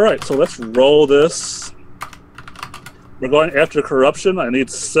 All right, so let's roll this. We're going after corruption. I need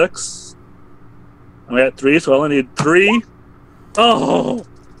 6. I'm at 3, so I only need 3. Oh,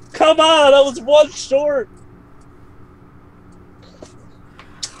 come on! I was 1 short.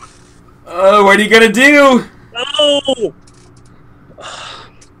 Oh, what are you gonna do? No!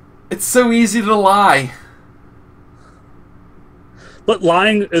 It's so easy to lie. But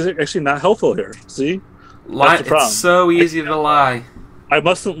lying is actually not helpful here. See? That's the problem. It's so easy to lie. I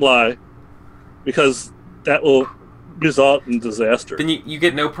mustn't lie because that will result in disaster. Then you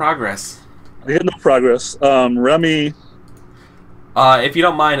get no progress. I get no progress. Remy... If you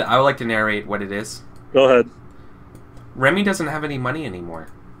don't mind, I would like to narrate what it is. Go ahead. Remy doesn't have any money anymore.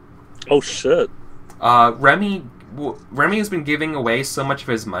 Oh, shit. Remy has been giving away so much of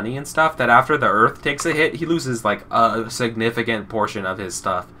his money and stuff that after the Earth takes a hit, he loses, like, a significant portion of his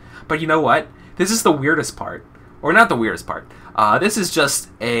stuff. But you know what? This is the weirdest part. Or not the weirdest part. This is just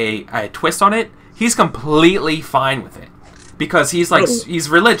a twist on it. He's completely fine with it. Because he's, like, he's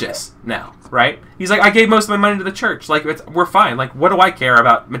religious now, right? He's like, I gave most of my money to the church. Like, we're fine. Like, what do I care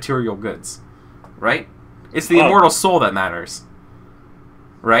about material goods? Right? It's the immortal soul that matters.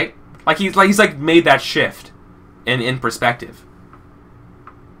 Right? He's made that shift in perspective.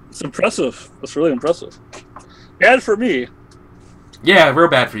 It's impressive. It's really impressive. Bad for me. Yeah, real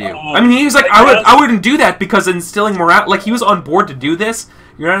bad for you. I mean, he was like, I wouldn't do that because instilling morale. Like, he was on board to do this.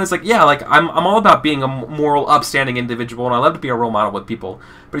 You know, and it's like, yeah, like I'm all about being a moral, upstanding individual, and I love to be a role model with people.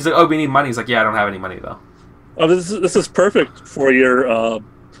 But he's like, oh, we need money. He's like, yeah, I don't have any money though. Oh, this is perfect for your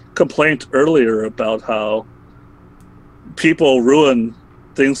complaint earlier about how people ruin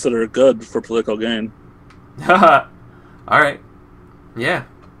things that are good for political gain. All right. Yeah,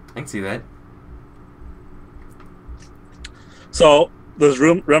 I can see that. So, does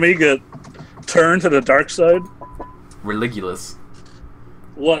Remy get turned to the dark side? Religulous.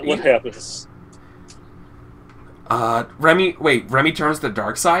 What happens? Remy turns to the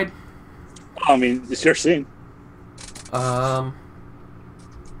dark side? I mean, it's your scene. Oh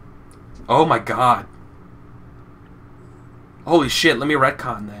my god. Holy shit, let me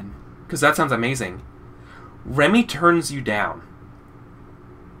retcon then. Because that sounds amazing. Remy turns you down.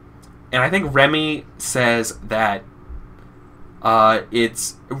 And I think Remy says that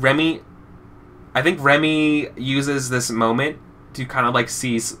it's Remy. I think Remy uses this moment to kind of like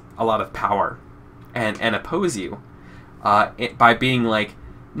seize a lot of power and oppose you by being like,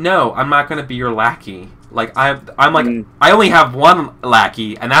 no, I'm not gonna be your lackey. Like I'm like I only have one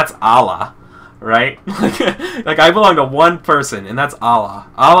lackey, and that's Allah, right? Like I belong to one person, and that's Allah.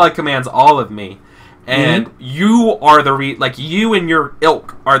 Allah commands all of me, and you are the you and your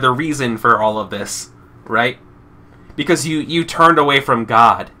ilk are the reason for all of this, right? Because you turned away from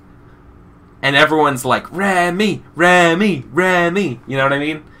God. And everyone's like, Remy, Remy, Remy. You know what I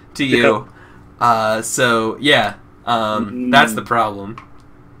mean? To you. Yep. So, yeah. That's the problem.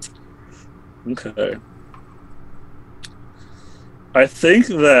 Okay. I think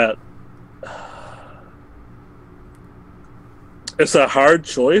that it's a hard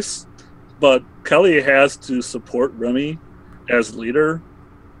choice, but Kelly has to support Remy as leader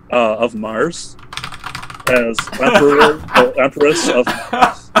of Mars, as Emperor or Empress of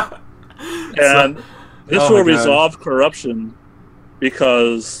Mars. And this will resolve corruption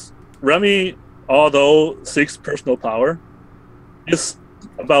because Remy, although seeks personal power, is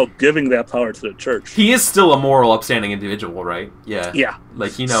about giving that power to the church. He is still a moral, upstanding individual, right? Yeah. Yeah.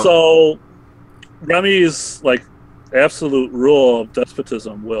 Like, you know. So Remy's like absolute rule of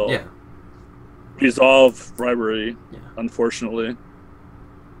despotism will resolve bribery, unfortunately.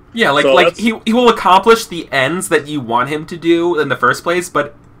 Yeah, like he will accomplish the ends that you want him to do in the first place,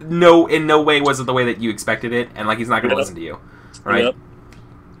 but in no way was it the way that you expected it, and like he's not going to listen to you, right? Yep.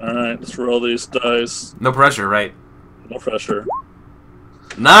 All right, let's roll these dice. No pressure, right? No pressure.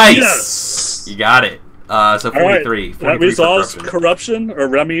 Nice. Yes! You got it. So 43. Right. That resolves corruption, or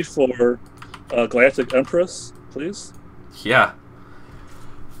Remy for Galactic Empress, please. Yeah.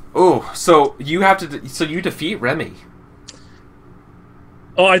 Oh, so you have to. So you defeat Remy.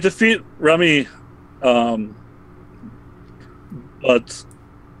 Oh, I defeat Remy, but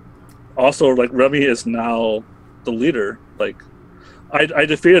also, like, Remy is now the leader. Like, I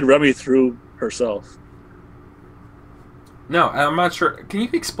defeated Remy through herself. No, I'm not sure. Can you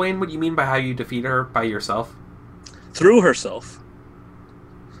explain what you mean by how you defeat her by yourself? Through herself.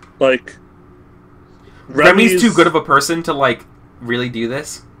 Like, Remy's too good of a person to, like, really do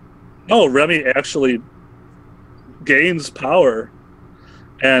this? No, Remy actually gains power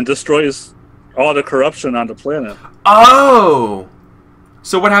and destroys all the corruption on the planet. Oh!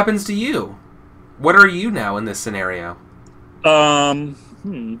 So what happens to you? What are you now in this scenario?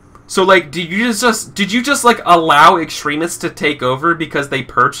 So, like, did you just like allow extremists to take over because they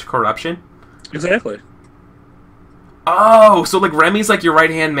purged corruption? Exactly. Oh, so like Remy's like your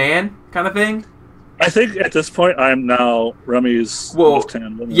right-hand man kind of thing? I think at this point I'm now Remy's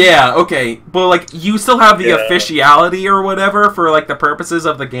left-hand woman. Yeah, okay. But, like, you still have the Yeah. officiality or whatever for, like, the purposes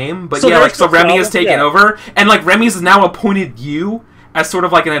of the game. But, So yeah, like, there's so the Remy has problem, taken yeah. over. And, like, Remy's has now appointed you as sort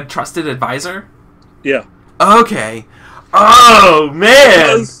of, like, a trusted advisor. Yeah. Okay. Oh,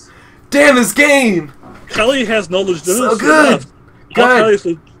 man! Because Damn, this game! Kelly has no legitimacy So good!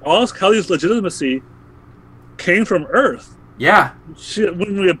 left. All Kelly's legitimacy came from Earth. Yeah.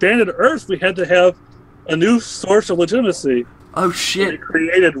 When we abandoned Earth, we had to have a new source of legitimacy. Oh, We shit.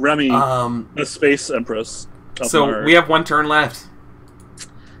 created Remy, the Space Empress. Of So, Mars. we have one turn left.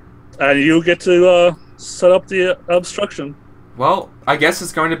 And you get to set up the obstruction. Well, I guess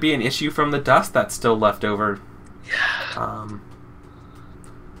it's going to be an issue from the dust that's still left over. Yeah.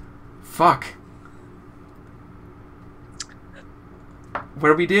 Fuck. What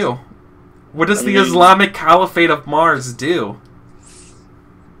do we do? What does the Islamic Caliphate of Mars do?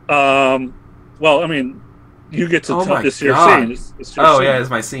 Well, I mean, you get to tell. It's your God. scene. It's your scene. Yeah, it's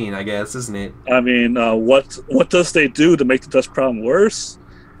my scene, I guess, isn't it? I mean, what does they do to make the dust problem worse?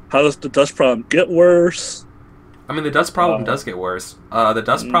 How does the dust problem get worse? I mean, the dust problem does get worse. The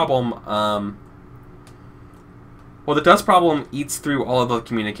dust problem, well, the dust problem eats through all of the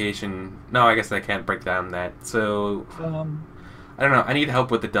communication. No, I guess I can't break down that. So, I don't know. I need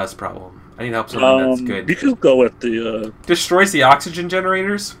help with the dust problem. I need help with something that's good. You could go with the Destroys the oxygen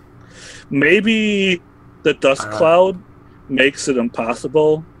generators? maybe the dust cloud makes it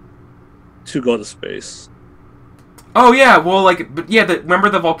impossible to go to space. Oh, yeah. Well, like, but yeah, remember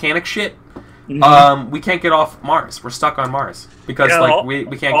the volcanic shit? Mm-hmm. We can't get off Mars. We're stuck on Mars. Because, we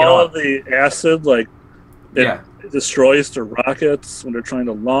can't get all off. of the acid, like, it destroys the rockets when they're trying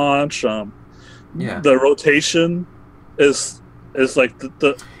to launch. The rotation is like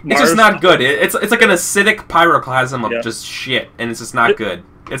the It's just not good. It's like an acidic pyroclasm of just shit, and it's just not good.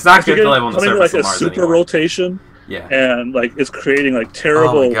 It's not good to live on the surface of Mars super anymore. rotation, and like it's creating like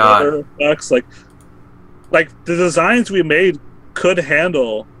terrible weather effects. Like the designs we made could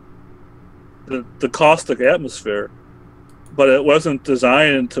handle the caustic atmosphere, but it wasn't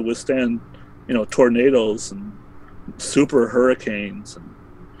designed to withstand, tornadoes and super hurricanes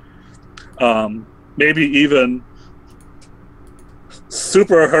and maybe even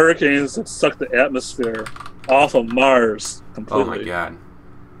super hurricanes that suck the atmosphere off of Mars completely. Oh my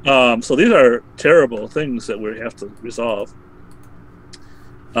god. So these are terrible things that we have to resolve.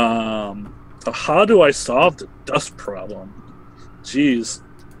 How do I solve the dust problem? Jeez.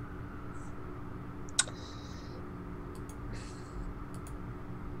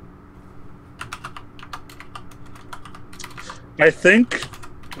 I think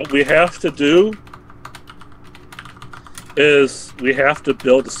what we have to do is we have to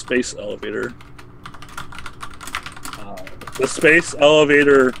build a space elevator. The space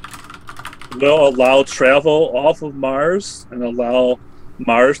elevator will allow travel off of Mars and allow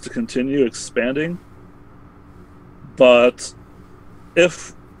Mars to continue expanding. But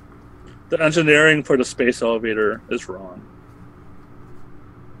if the engineering for the space elevator is wrong,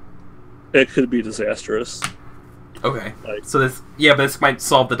 it could be disastrous. Okay. So this might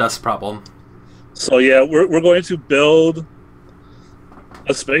solve the dust problem. So yeah, we're going to build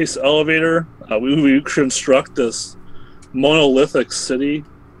a space elevator. We construct this monolithic city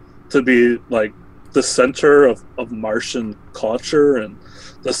to be like the center of Martian culture and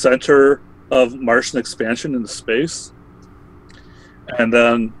the center of Martian expansion into space. And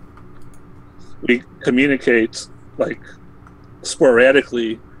then we communicate like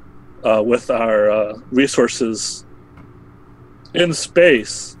sporadically with our resources in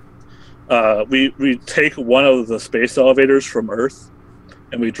space. We take one of the space elevators from Earth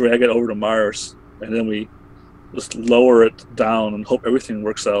and we drag it over to Mars, and then we just lower it down and hope everything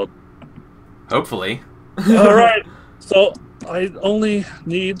works out. Hopefully. All right. So I only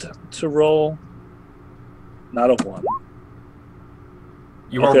need to roll not a 1.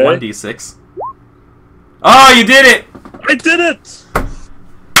 You roll 1d6. Oh, you did it! I did it!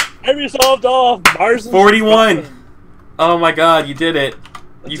 I resolved all Mars. 41. Oh my god, you did it.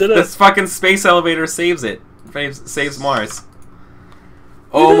 Did it. This fucking space elevator saves it. Saves Mars.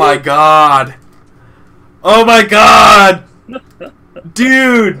 Oh my god. Oh my god!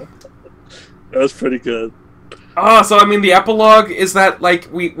 Dude! That was pretty good. Oh, so I mean the epilogue is that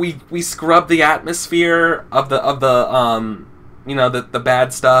like we scrub the atmosphere of the the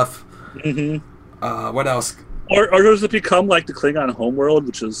bad stuff. Mm-hmm. What else? Or does it become like the Klingon homeworld,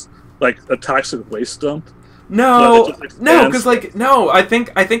 which is like a toxic waste dump? No, because I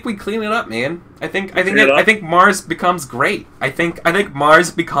think we clean it up, man. I think Mars becomes great. I think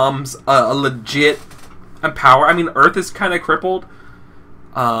Mars becomes a legit empower. I mean, Earth is kind of crippled,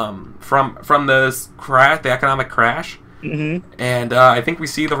 from the economic crash. Mm-hmm. And I think we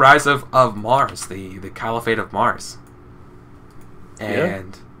see the rise of Mars, the Caliphate of Mars.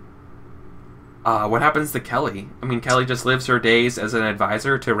 And what happens to Kelly? I mean, Kelly just lives her days as an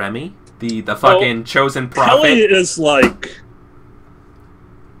advisor to Remy, the fucking chosen prophet. Kelly is like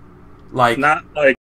not like